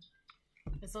forgotten.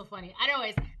 It's so funny.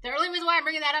 Anyways, the only reason why I'm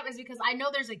bringing that up is because I know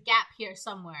there's a gap here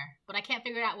somewhere, but I can't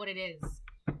figure out what it is.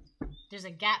 There's a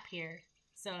gap here.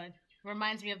 So it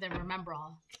reminds me of the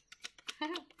remembrall.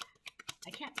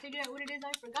 I can't figure out what it is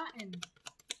I've forgotten.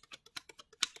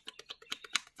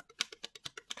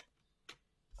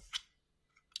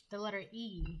 The letter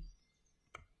E.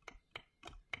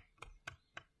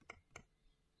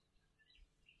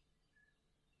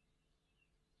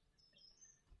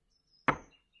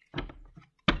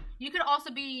 You could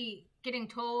also be getting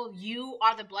told you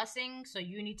are the blessing, so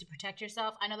you need to protect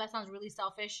yourself. I know that sounds really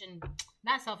selfish and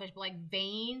not selfish, but like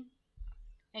vain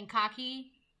and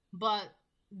cocky. But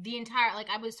the entire,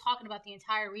 like I was talking about the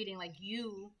entire reading, like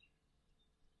you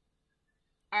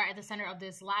are at the center of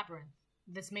this labyrinth,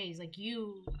 this maze. Like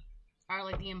you are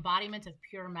like the embodiment of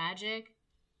pure magic.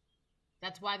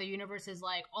 That's why the universe is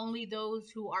like only those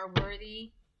who are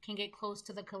worthy can get close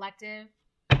to the collective.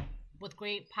 With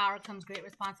great power comes great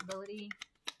responsibility.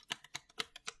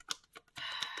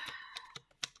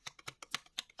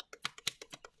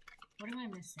 What am I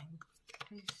missing?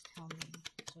 Please tell me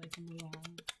so I can move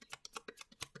on.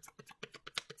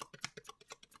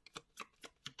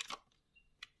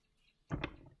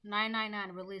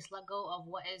 "999 release, let go of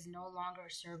what is no longer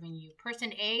serving you."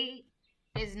 Person A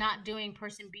is not doing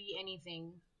person B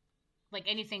anything, like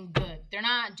anything good. They're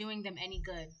not doing them any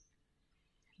good.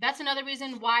 That's another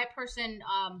reason why person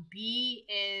B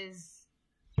is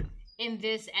in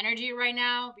this energy right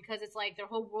now, because it's like their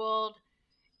whole world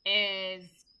is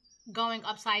going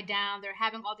upside down. They're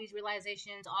having all these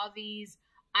realizations, all these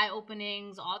eye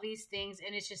openings, all these things,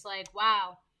 and it's just like,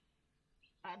 wow,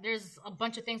 there's a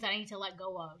bunch of things that I need to let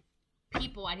go of.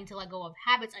 People I need to let go of.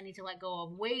 Habits I need to let go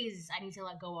of. Ways I need to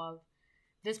let go of.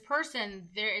 This person,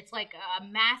 it's like a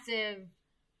massive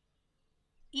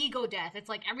ego death. It's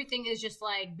like everything is just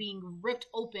like being ripped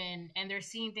open and they're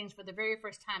seeing things for the very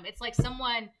first time. It's like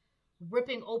someone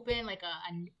ripping open like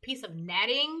a piece of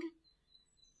netting,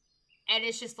 and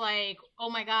it's just like, oh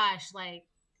my gosh, like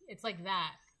it's like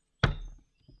that.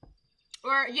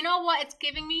 Or you know what it's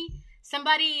giving me?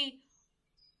 Somebody,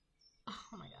 oh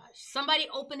my gosh, somebody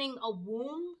opening a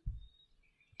womb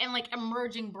and like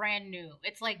emerging brand new.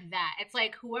 It's like that. It's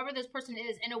like whoever this person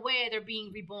is, in a way, they're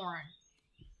being reborn.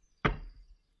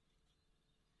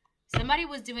 Somebody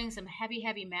was doing some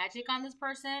heavy magic on this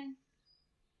person.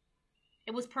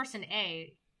 It was person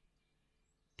A.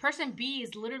 Person B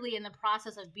is literally in the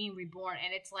process of being reborn,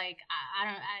 and it's like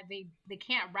they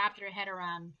can't wrap their head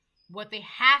around what they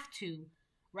have to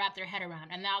wrap their head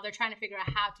around, and now they're trying to figure out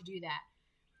how to do that.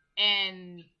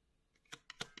 And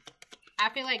I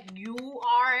feel like you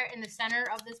are in the center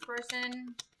of this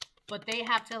person, but they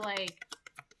have to like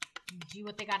do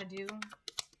what they got to do.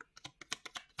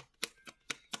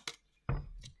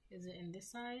 Is it in this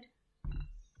side?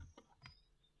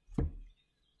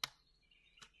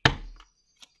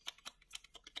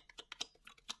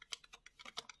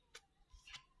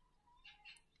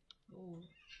 Ooh.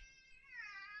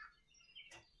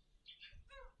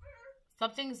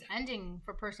 Something's ending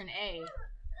for person A.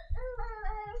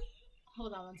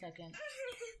 Hold on one second.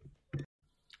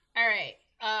 Alright.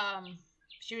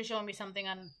 She was showing me something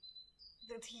on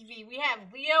the TV. We have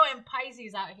Leo and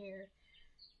Pisces out here.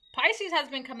 Pisces has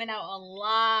been coming out a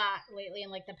lot lately in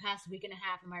like the past week and a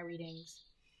half in my readings.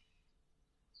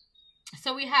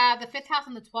 So we have the 5th house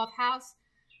and the 12th house.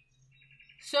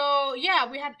 So yeah,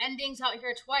 we have endings out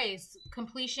here twice.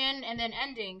 Completion and then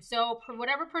ending. So for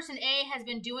whatever person A has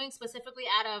been doing specifically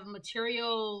out of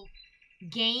material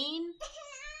gain,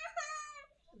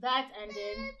 that's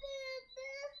ended.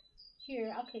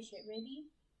 Here, I'll kiss it. Ready?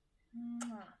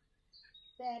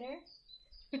 Better.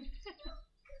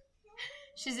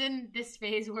 She's in this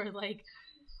phase where like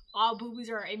all boobies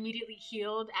are immediately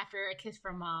healed after a kiss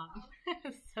from mom.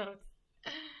 So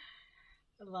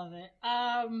I love it.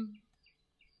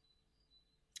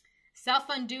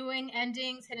 Self-undoing,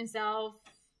 endings, hidden self.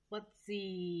 Let's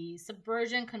see.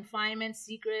 Subversion, confinement,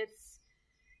 secrets,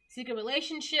 secret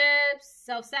relationships,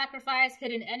 self-sacrifice,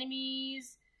 hidden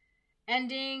enemies,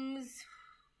 endings.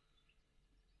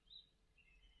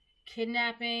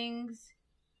 kidnappings,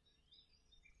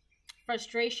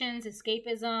 frustrations,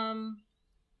 escapism,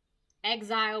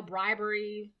 exile,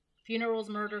 bribery, funerals,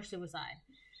 murder, suicide.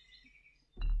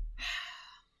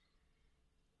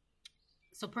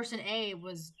 So person A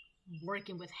was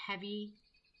working with heavy,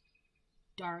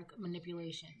 dark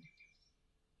manipulation.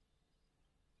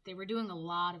 They were doing a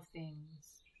lot of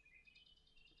things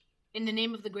in the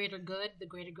name of the greater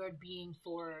good being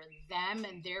for them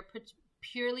and their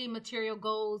purely material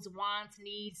goals, wants,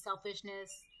 needs,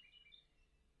 selfishness.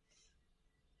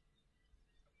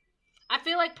 I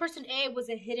feel like person A was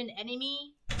a hidden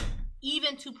enemy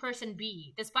even to person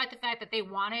B, despite the fact that they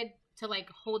wanted to like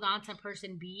hold on to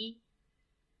person B.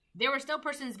 They were still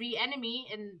person B enemy,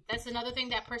 and that's another thing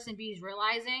that person B is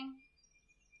realizing.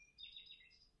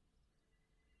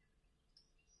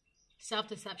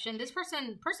 Self-deception. This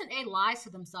person A lies to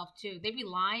themselves too. They be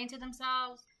lying to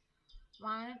themselves.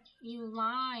 Why you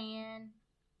lying?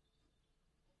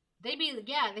 They be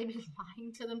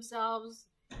lying to themselves,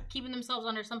 keeping themselves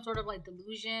under some sort of like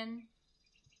delusion.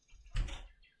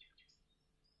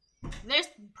 There's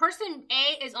person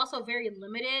A is also very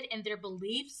limited in their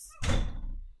beliefs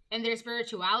and their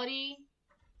spirituality.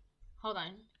 Hold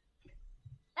on.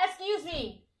 Excuse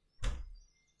me.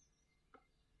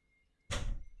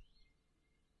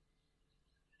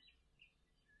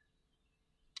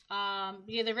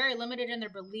 Yeah, they're very limited in their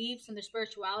beliefs and their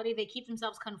spirituality. They keep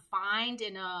themselves confined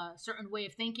in a certain way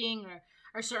of thinking or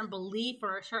a certain belief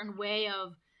or a certain way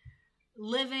of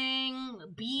living,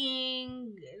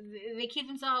 being. They keep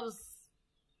themselves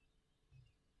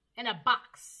in a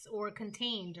box or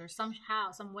contained or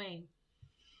somehow, some way.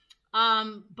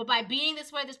 But by being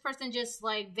this way, this person just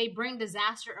like, they bring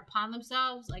disaster upon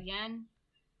themselves again.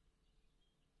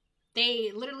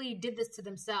 They literally did this to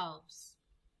themselves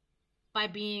by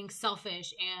being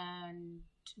selfish and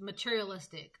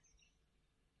materialistic.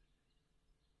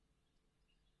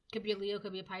 Could be a Leo,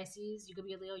 could be a Pisces. You could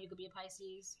be a Leo, you could be a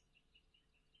Pisces.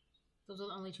 Those are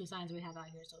the only two signs we have out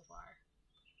here so far.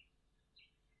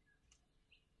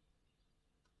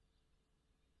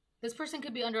 This person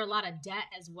could be under a lot of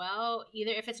debt as well.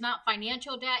 Either if it's not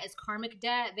financial debt, it's karmic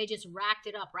debt. They just racked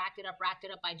it up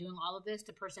by doing all of this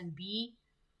to person B.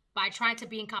 By trying to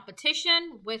be in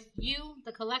competition with you,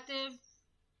 the collective.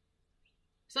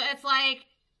 So it's like,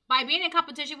 by being in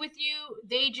competition with you,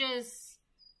 they just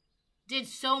did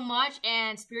so much,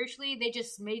 and spiritually, they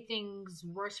just made things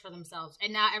worse for themselves.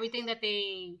 And now everything that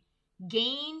they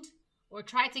gained or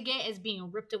tried to get is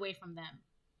being ripped away from them.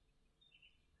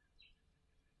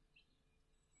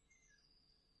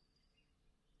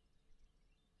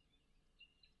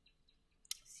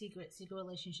 Secret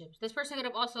relationships. This person could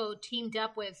have also teamed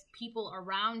up with people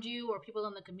around you or people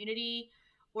in the community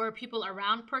or people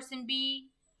around person B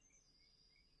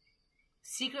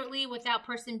secretly without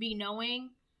person B knowing.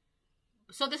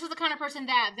 So this is the kind of person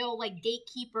that they'll like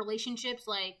gatekeep relationships.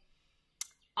 Like,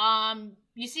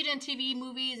 you see it in TV,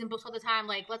 movies, and books all the time.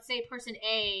 Like, let's say person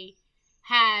A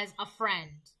has a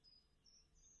friend.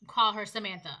 Call her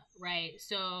Samantha, right?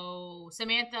 So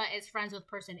Samantha is friends with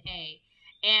person A.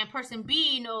 And person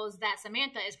B knows that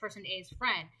Samantha is person A's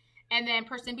friend. And then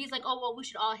person B's like, oh, well, we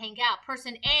should all hang out.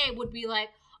 Person A would be like,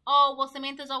 oh, well,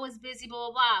 Samantha's always busy, blah,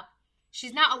 blah, blah.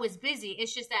 She's not always busy.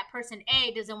 It's just that person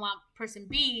A doesn't want person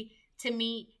B to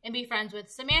meet and be friends with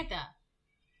Samantha.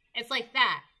 It's like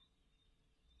that.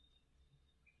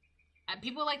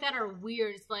 People like that are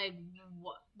weird. It's like,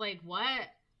 what?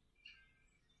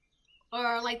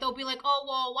 Or like, they'll be like, oh,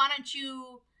 well, why don't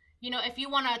you, if you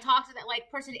want to talk to that, like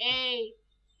person A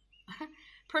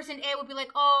would be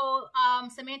like, oh,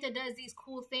 Samantha does these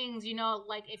cool things,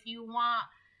 like if you want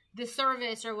the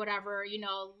service or whatever,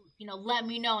 let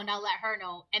me know and I'll let her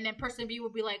know. And then person B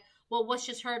would be like, well, what's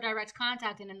just her direct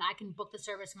contact and then I can book the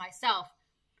service myself.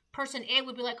 Person A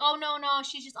would be like, oh, no,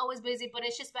 she's just always busy, but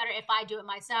it's just better if I do it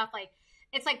myself. Like,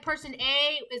 it's like person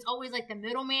A is always like the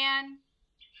middleman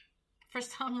for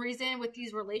some reason with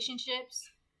these relationships.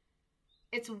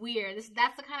 It's weird.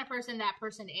 That's the kind of person that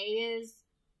person A is.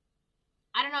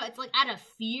 I don't know. It's like out of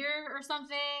fear or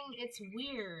something. It's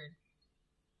weird.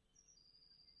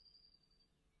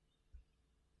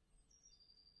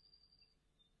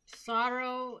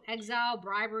 Sorrow, exile,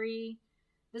 bribery.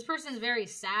 This person's very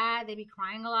sad. They be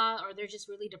crying a lot, or they're just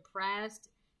really depressed.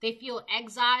 They feel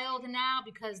exiled now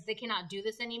because they cannot do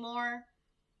this anymore.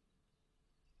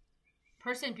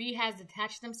 Person B has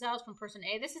detached themselves from person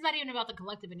A. This is not even about the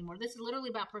collective anymore. This is literally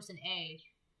about person A.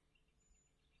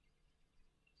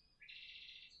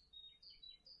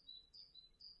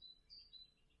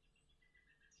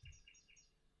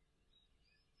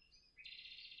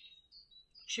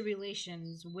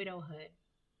 Tribulations, widowhood.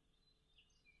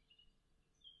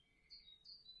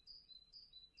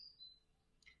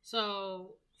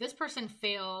 So this person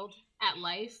failed at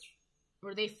life,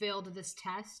 or they failed this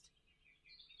test.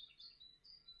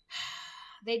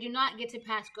 They do not get to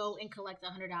pass go and collect $100.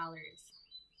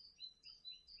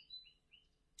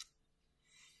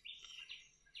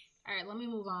 All right, let me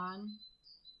move on.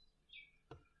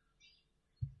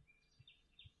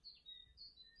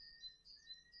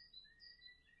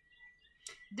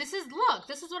 This is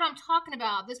what I'm talking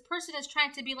about. This person is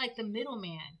trying to be like the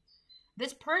middleman.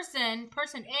 This person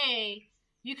A,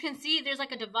 you can see there's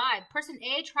like a divide. Person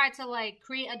A tried to like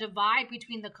create a divide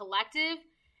between the collective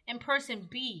and person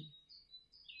B.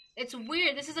 It's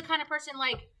weird. This is the kind of person,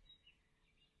 like,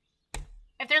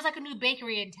 if there's like a new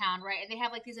bakery in town, right, and they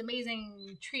have like these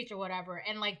amazing treats or whatever,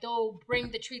 and like they'll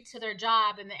bring the treats to their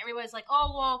job, and then everybody's like,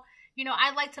 oh, well, you know,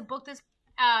 I'd like to book this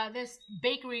this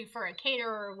bakery for a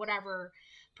caterer or whatever.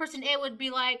 Person A would be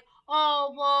like,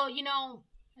 oh, well, you know,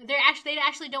 they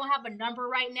actually don't have a number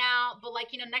right now, but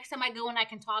like, you know, next time I go and I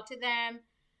can talk to them,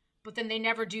 but then they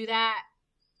never do that.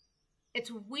 It's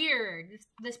weird.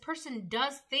 This person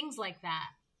does things like that.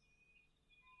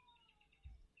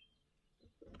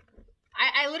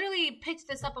 I literally picked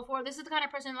this up before. This is the kind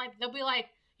of person, like, they'll be like,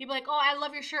 you'll be like, oh, I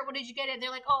love your shirt. Where did you get it?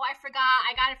 They're like, oh, I forgot.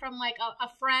 I got it from, like, a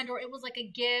friend, or it was, like, a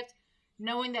gift,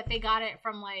 knowing that they got it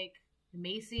from, like,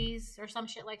 Macy's or some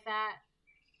shit like that.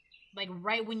 Like,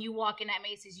 right when you walk in at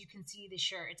Macy's, you can see the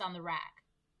shirt. It's on the rack.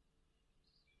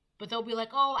 But they'll be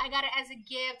like, oh, I got it as a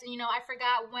gift, and, you know, I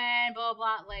forgot when, blah,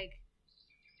 blah, blah. Like,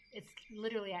 it's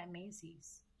literally at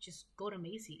Macy's. Just go to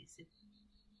Macy's. It's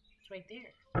right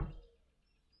there.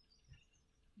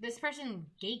 This person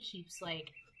gatekeeps, like,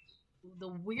 the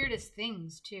weirdest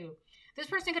things, too. This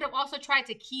person could have also tried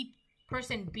to keep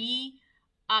person B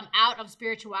out of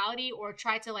spirituality, or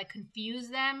try to, like, confuse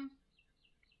them,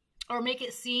 or make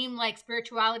it seem like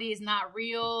spirituality is not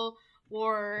real,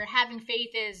 or having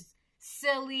faith is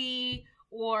silly,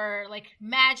 or, like,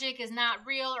 magic is not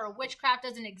real, or witchcraft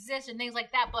doesn't exist, and things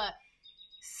like that. But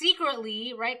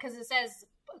secretly, right, because it says,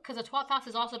 because the 12th house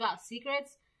is also about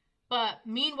secrets, but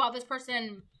meanwhile, this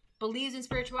person believes in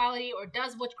spirituality, or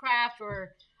does witchcraft,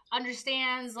 or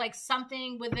understands, like,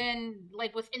 something within,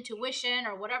 like, with intuition,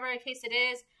 or whatever the case it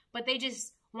is, but they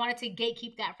just wanted to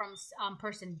gatekeep that from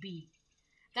person B.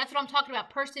 That's what I'm talking about.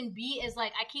 Person B is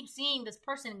like, I keep seeing this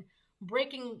person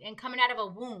breaking and coming out of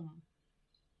a womb.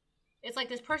 It's like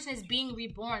this person is being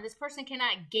reborn. This person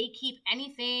cannot gatekeep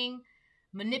anything,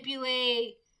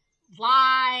 manipulate,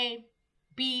 lie,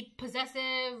 be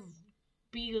possessive,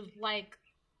 be like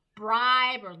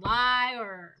bribe or lie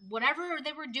or whatever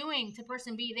they were doing to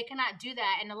person B. They cannot do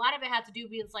that. And a lot of it had to do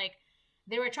with, like,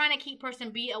 they were trying to keep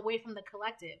person B away from the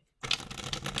collective.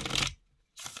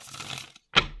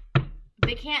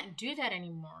 They can't do that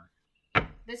anymore.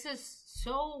 This is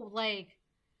so, like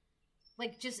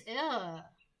just, ugh.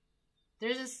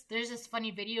 There's this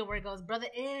funny video where it goes, brother,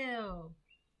 ew.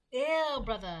 Ew,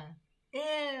 brother.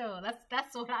 Ew.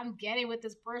 That's what I'm getting with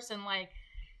this person. Like,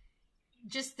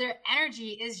 just their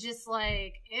energy is just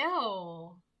like,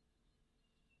 ew.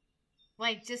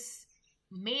 Like, just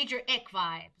major ick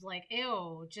vibes. Like,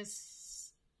 ew.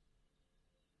 Just,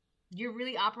 you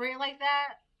really operate like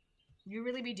that? You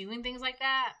really be doing things like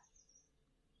that?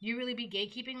 You really be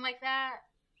gatekeeping like that?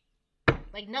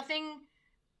 Like, nothing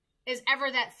is ever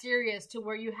that serious to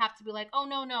where you have to be like, oh,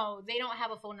 no, they don't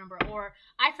have a phone number. Or,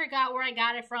 I forgot where I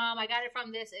got it from. I got it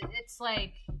from this. It's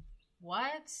like,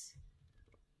 what?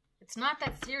 It's not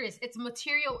that serious. It's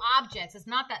material objects. It's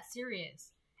not that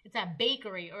serious. It's a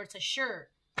bakery or it's a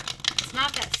shirt. It's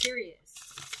not that serious.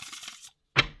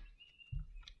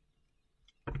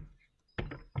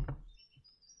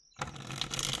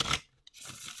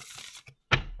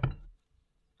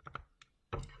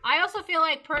 I also feel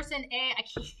like person A,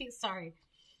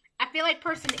 I feel like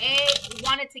person A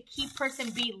wanted to keep person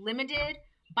B limited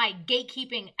by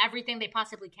gatekeeping everything they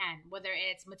possibly can. Whether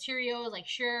it's materials like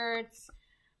shirts,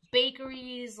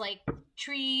 bakeries, like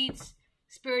treats,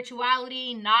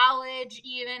 spirituality, knowledge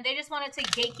even. They just wanted to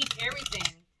gatekeep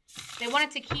everything. They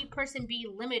wanted to keep person B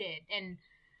limited and,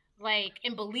 like,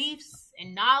 in beliefs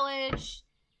and knowledge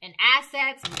and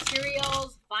assets and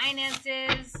materials,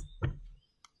 finances,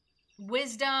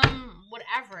 wisdom,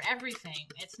 whatever, everything.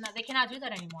 It's not, they cannot do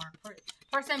that anymore.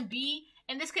 Person B,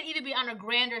 and this could even be on a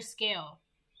grander scale.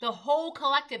 The whole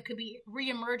collective could be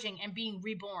re-emerging and being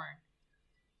reborn.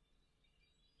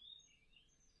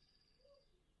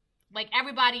 Like,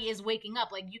 everybody is waking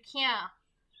up. Like, you can't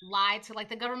lie to, like,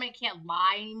 the government can't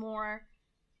lie anymore.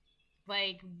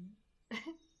 Like,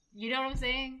 you know what I'm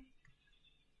saying?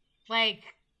 Like,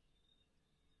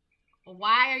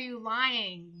 why are you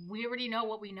lying? We already know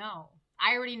what we know.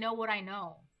 I already know what I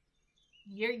know.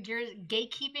 Your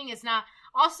gatekeeping is not.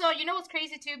 Also, you know what's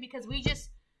crazy too? Because we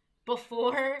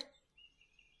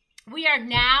are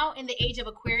now in the age of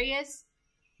Aquarius.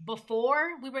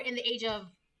 Before, we were in the age of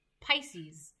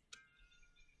Pisces,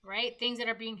 right? Things that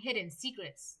are being hidden,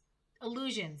 secrets,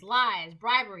 illusions, lies,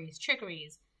 briberies,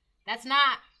 trickeries. That's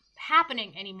not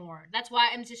happening anymore. That's why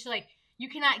I'm just like, you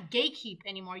cannot gatekeep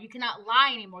anymore. You cannot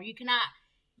lie anymore. You cannot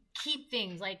keep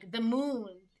things like the moon.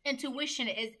 Intuition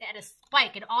is at a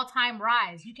spike, an all-time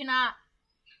rise. You cannot.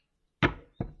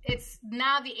 It's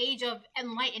now the age of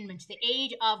enlightenment, the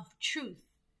age of truth.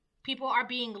 People are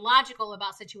being logical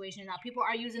about situations now. People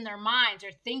are using their minds,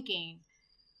 they're thinking,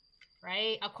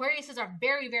 right? Aquariuses are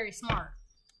very, very smart,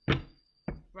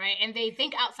 right? And they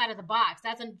think outside of the box.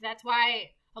 That's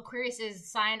why Aquarius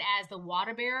is signed as the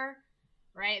water bearer,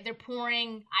 right? They're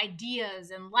pouring ideas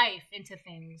and life into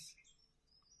things.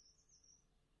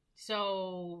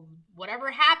 So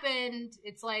whatever happened,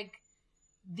 it's like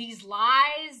these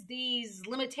lies, these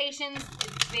limitations,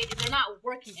 they're not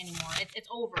working anymore. It's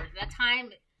over. That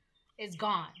time is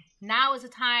gone. Now is a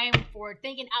time for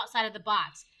thinking outside of the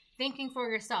box, thinking for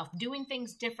yourself, doing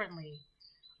things differently,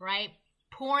 right?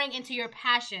 Pouring into your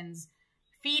passions,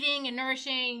 feeding and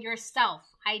nourishing yourself,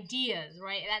 ideas,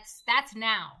 right? That's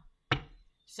now.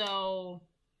 So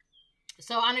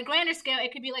on a grander scale,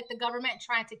 it could be like the government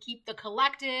trying to keep the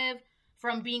collective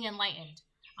from being enlightened.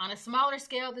 On a smaller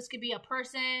scale, this could be a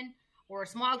person or a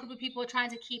small group of people trying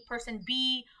to keep person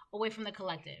B away from the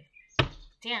collective.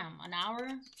 Damn, an hour?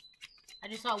 I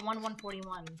just saw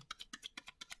 1:41.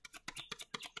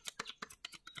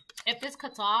 If this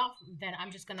cuts off, then I'm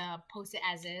just gonna post it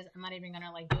as is. I'm not even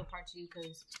gonna like do a part 2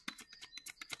 because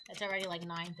it's already like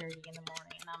 9:30 in the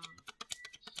morning, and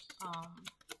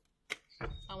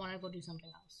I want to go do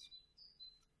something else.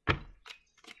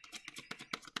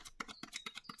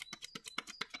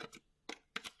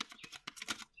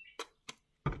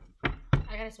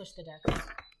 I gotta switch the decks.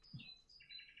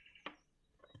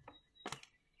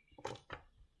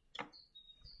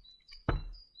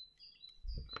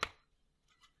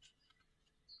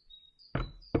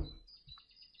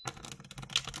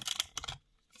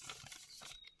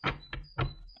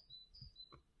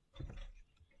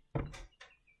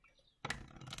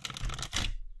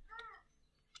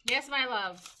 Yes, my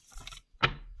love.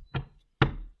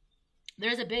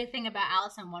 There's a big thing about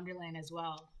Alice in Wonderland as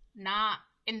well. Not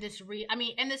in this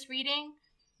in this reading,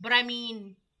 but I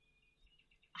mean,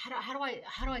 how do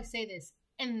I say this?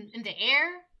 In the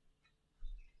air?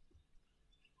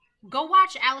 Go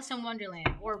watch Alice in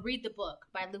Wonderland or read the book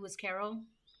by Lewis Carroll.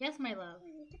 Yes, my love.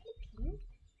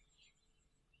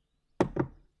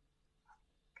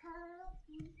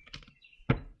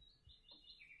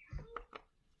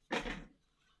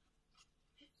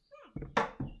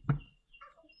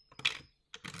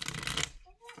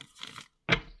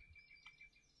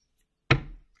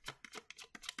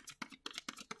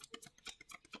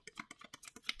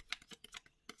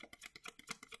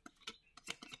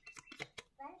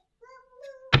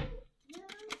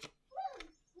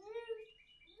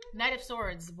 Knight of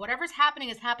Swords. Whatever's happening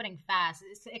is happening fast.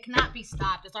 It cannot be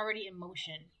stopped. It's already in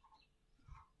motion.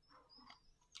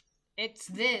 It's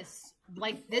this.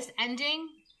 Like, this ending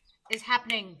is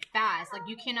happening fast. Like,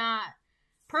 you cannot...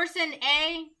 Person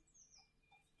A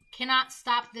cannot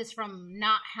stop this from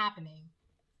not happening.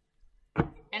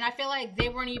 And I feel like they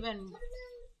weren't even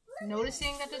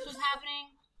noticing that this was happening.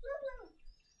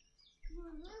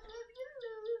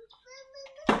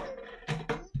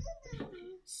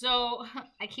 So,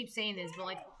 I keep saying this, but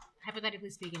like,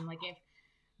 hypothetically speaking, like if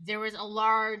there was a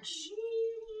large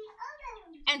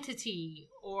entity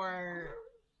or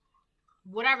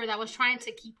whatever that was trying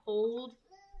to keep hold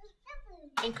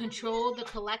and control the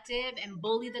collective and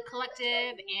bully the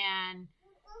collective and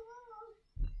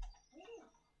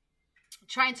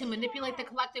trying to manipulate the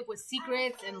collective with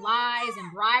secrets and lies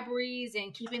and briberies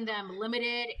and keeping them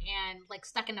limited and like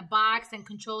stuck in a box and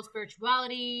control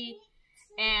spirituality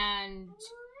and,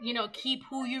 you know, keep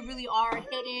who you really are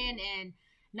hidden and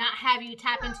not have you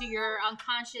tap into your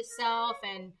unconscious self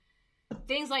and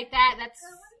things like that.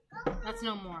 That's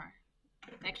no more.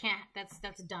 That can't, that's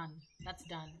done. That's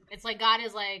done. It's like God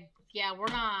is like, yeah, we're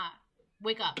not,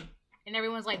 wake up. And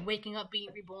everyone's like waking up, being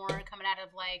reborn, coming out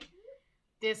of like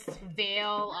this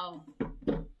veil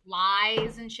of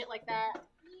lies and shit like that.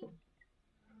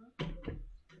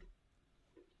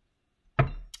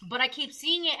 But I keep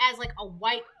seeing it as like a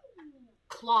white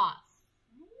cloth.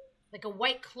 Like a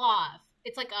white cloth.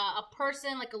 It's like a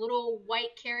person, like a little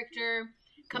white character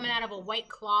coming out of a white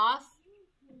cloth.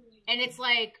 And it's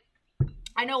like,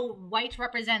 I know white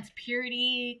represents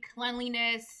purity,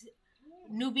 cleanliness,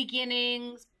 new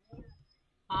beginnings,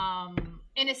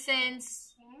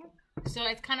 innocence. So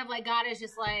it's kind of like God is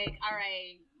just like, all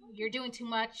right, you're doing too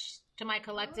much to my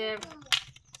collective.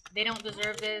 They don't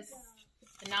deserve this.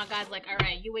 And now God's like, all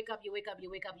right, you wake up, you wake up, you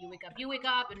wake up, you wake up, you wake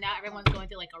up. And now everyone's going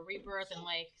through like a rebirth and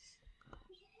like,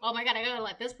 oh my God, I gotta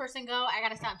let this person go. I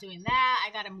gotta stop doing that.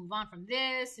 I gotta move on from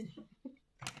this.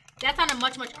 That's on a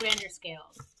much, much grander scale.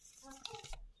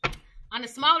 On a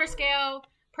smaller scale,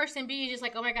 person B is just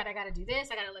like, oh my God, I gotta do this.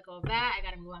 I gotta let go of that. I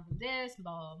gotta move on from this.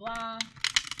 Blah, blah, blah.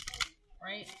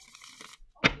 Right?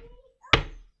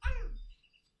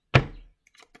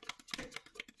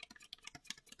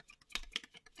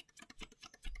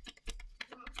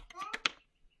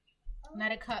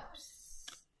 Knight of Cups.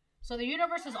 So the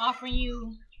universe is offering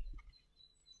you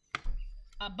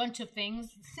a bunch of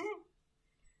things.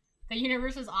 The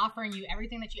universe is offering you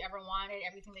everything that you ever wanted,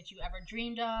 everything that you ever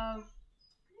dreamed of,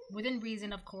 within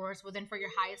reason, of course, within for your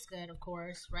highest good, of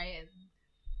course, right?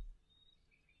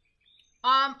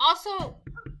 Also,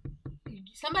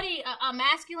 somebody, a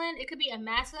masculine, it could be a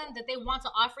masculine that they want to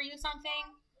offer you something.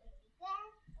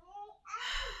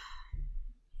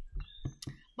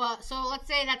 But so let's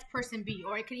say that's person B,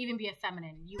 or it could even be a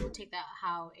feminine. You will take that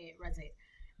how it resonates.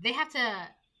 They have to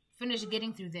finish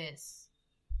getting through this.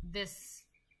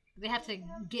 They have to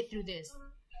get through this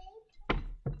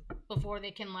before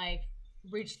they can like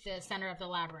reach the center of the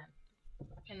labyrinth.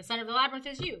 And the center of the labyrinth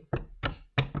is you.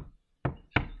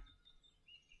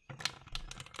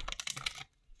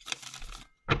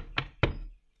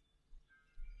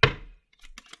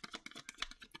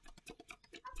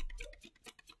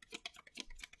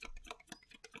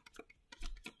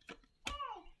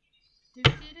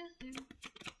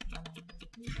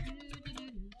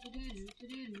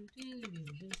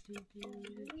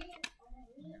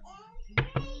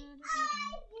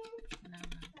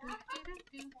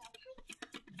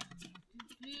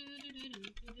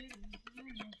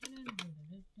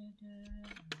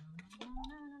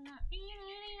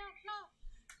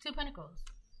 Two Pentacles.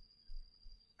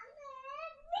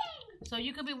 So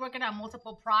you could be working on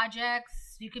multiple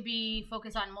projects. You could be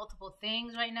focused on multiple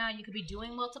things right now. You could be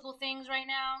doing multiple things right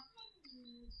now.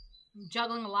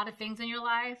 Juggling a lot of things in your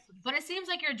life. But it seems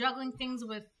like you're juggling things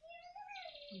with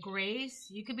grace.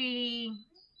 You could be...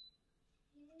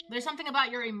 There's something about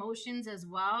your emotions as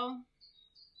well.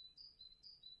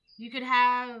 You could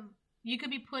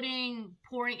be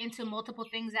pouring into multiple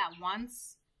things at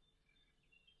once.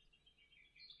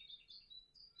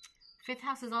 Fifth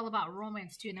house is all about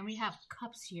romance too. And then we have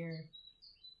Cups here.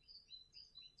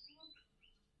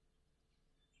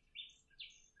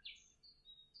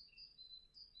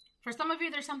 For some of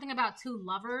you, there's something about two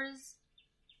lovers.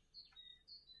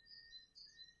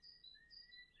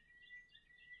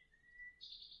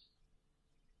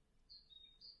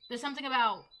 There's something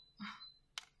about...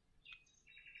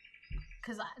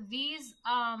 Because these...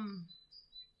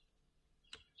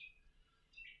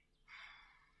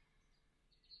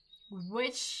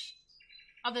 Which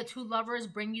of the two lovers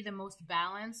bring you the most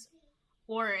balance?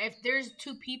 Or if there's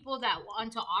two people that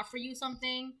want to offer you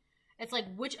something, it's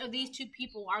like which of these two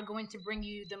people are going to bring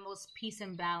you the most peace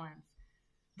and balance?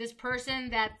 This person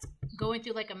that's going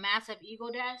through like a massive ego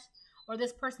death, or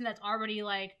this person that's already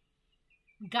like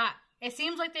got... It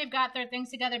seems like they've got their things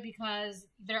together because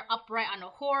they're upright on a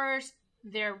horse.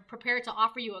 They're prepared to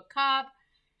offer you a cup.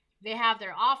 They have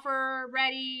their offer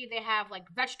ready. They have like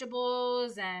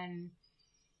vegetables and,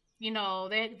 you know,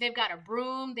 they've got a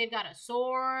broom. They've got a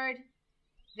sword.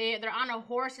 They're on a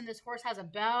horse and this horse has a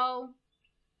bell.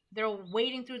 They're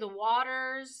wading through the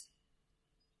waters.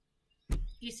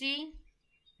 You see?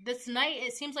 This knight,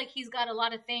 it seems like he's got a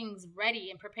lot of things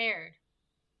ready and prepared.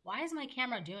 Why is my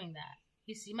camera doing that?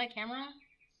 You see my camera?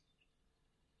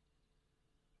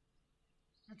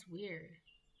 That's weird.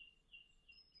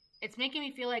 It's making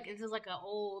me feel like this is like an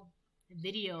old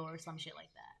video or some shit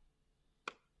like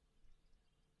that.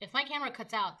 If my camera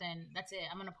cuts out, then that's it.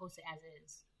 I'm going to post it as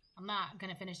is. I'm not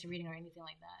going to finish the reading or anything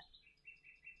like that.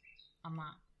 I'm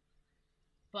not.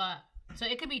 But, so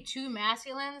it could be two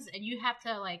masculines, and you have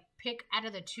to like pick out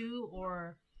of the two,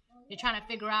 or you're trying to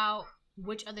figure out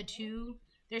which of the two.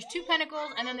 There's two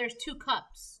pentacles, and then there's two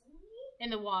cups in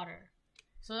the water.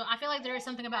 So I feel like there is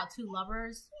something about two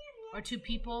lovers, or two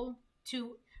people,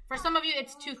 two... For some of you,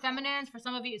 it's two feminines. For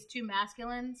some of you, it's two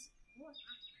masculines.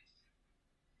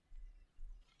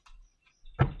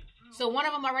 So one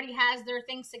of them already has their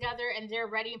things together and they're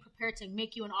ready and prepared to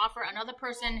make you an offer. Another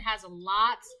person has a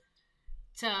lot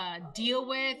to deal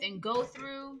with and go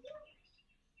through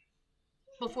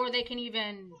before they can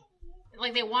even...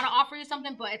 Like, they want to offer you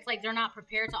something, but it's like they're not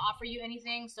prepared to offer you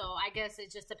anything. So I guess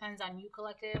it just depends on you,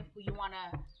 collective, who you want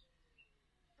to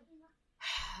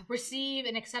receive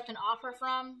and accept an offer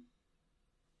from.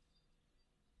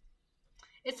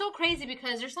 It's so crazy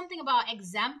because there's something about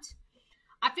exempt.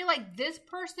 I feel like this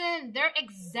person, they're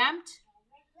exempt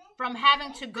from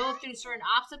having to go through certain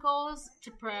obstacles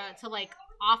to like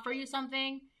offer you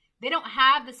something. They don't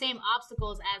have the same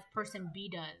obstacles as person B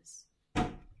does.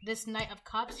 This Knight of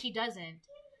Cups, he doesn't.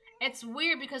 It's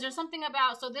weird because there's something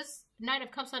about, so this Knight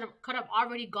of Cups could have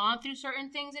already gone through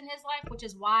certain things in his life, which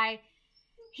is why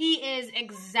he is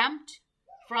exempt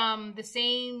from the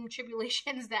same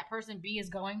tribulations that person B is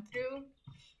going through.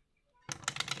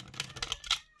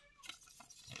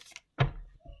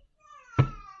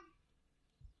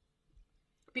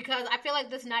 Because I feel like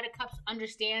this Knight of Cups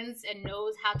understands and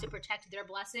knows how to protect their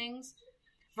blessings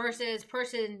versus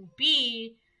person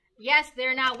B. Yes,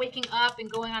 they're now waking up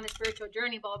and going on a spiritual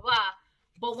journey, blah, blah, blah.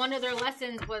 But one of their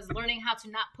lessons was learning how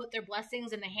to not put their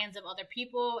blessings in the hands of other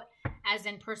people, as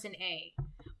in person A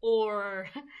or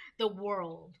the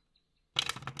world.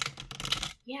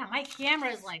 Yeah, my camera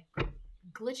is like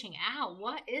glitching out.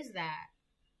 What is that?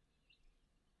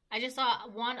 I just saw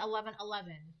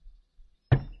 1:11:11.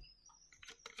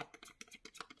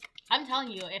 I'm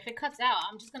telling you, if it cuts out,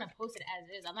 I'm just going to post it as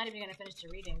is. I'm not even going to finish the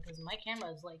reading because my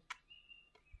camera is, like,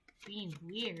 being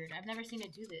weird. I've never seen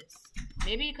it do this.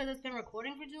 Maybe because it's been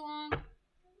recording for too long?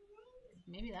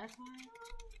 Maybe that's why.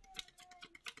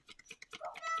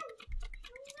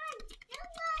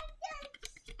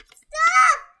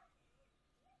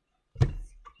 Stop!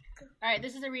 Alright,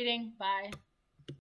 this is a reading. Bye.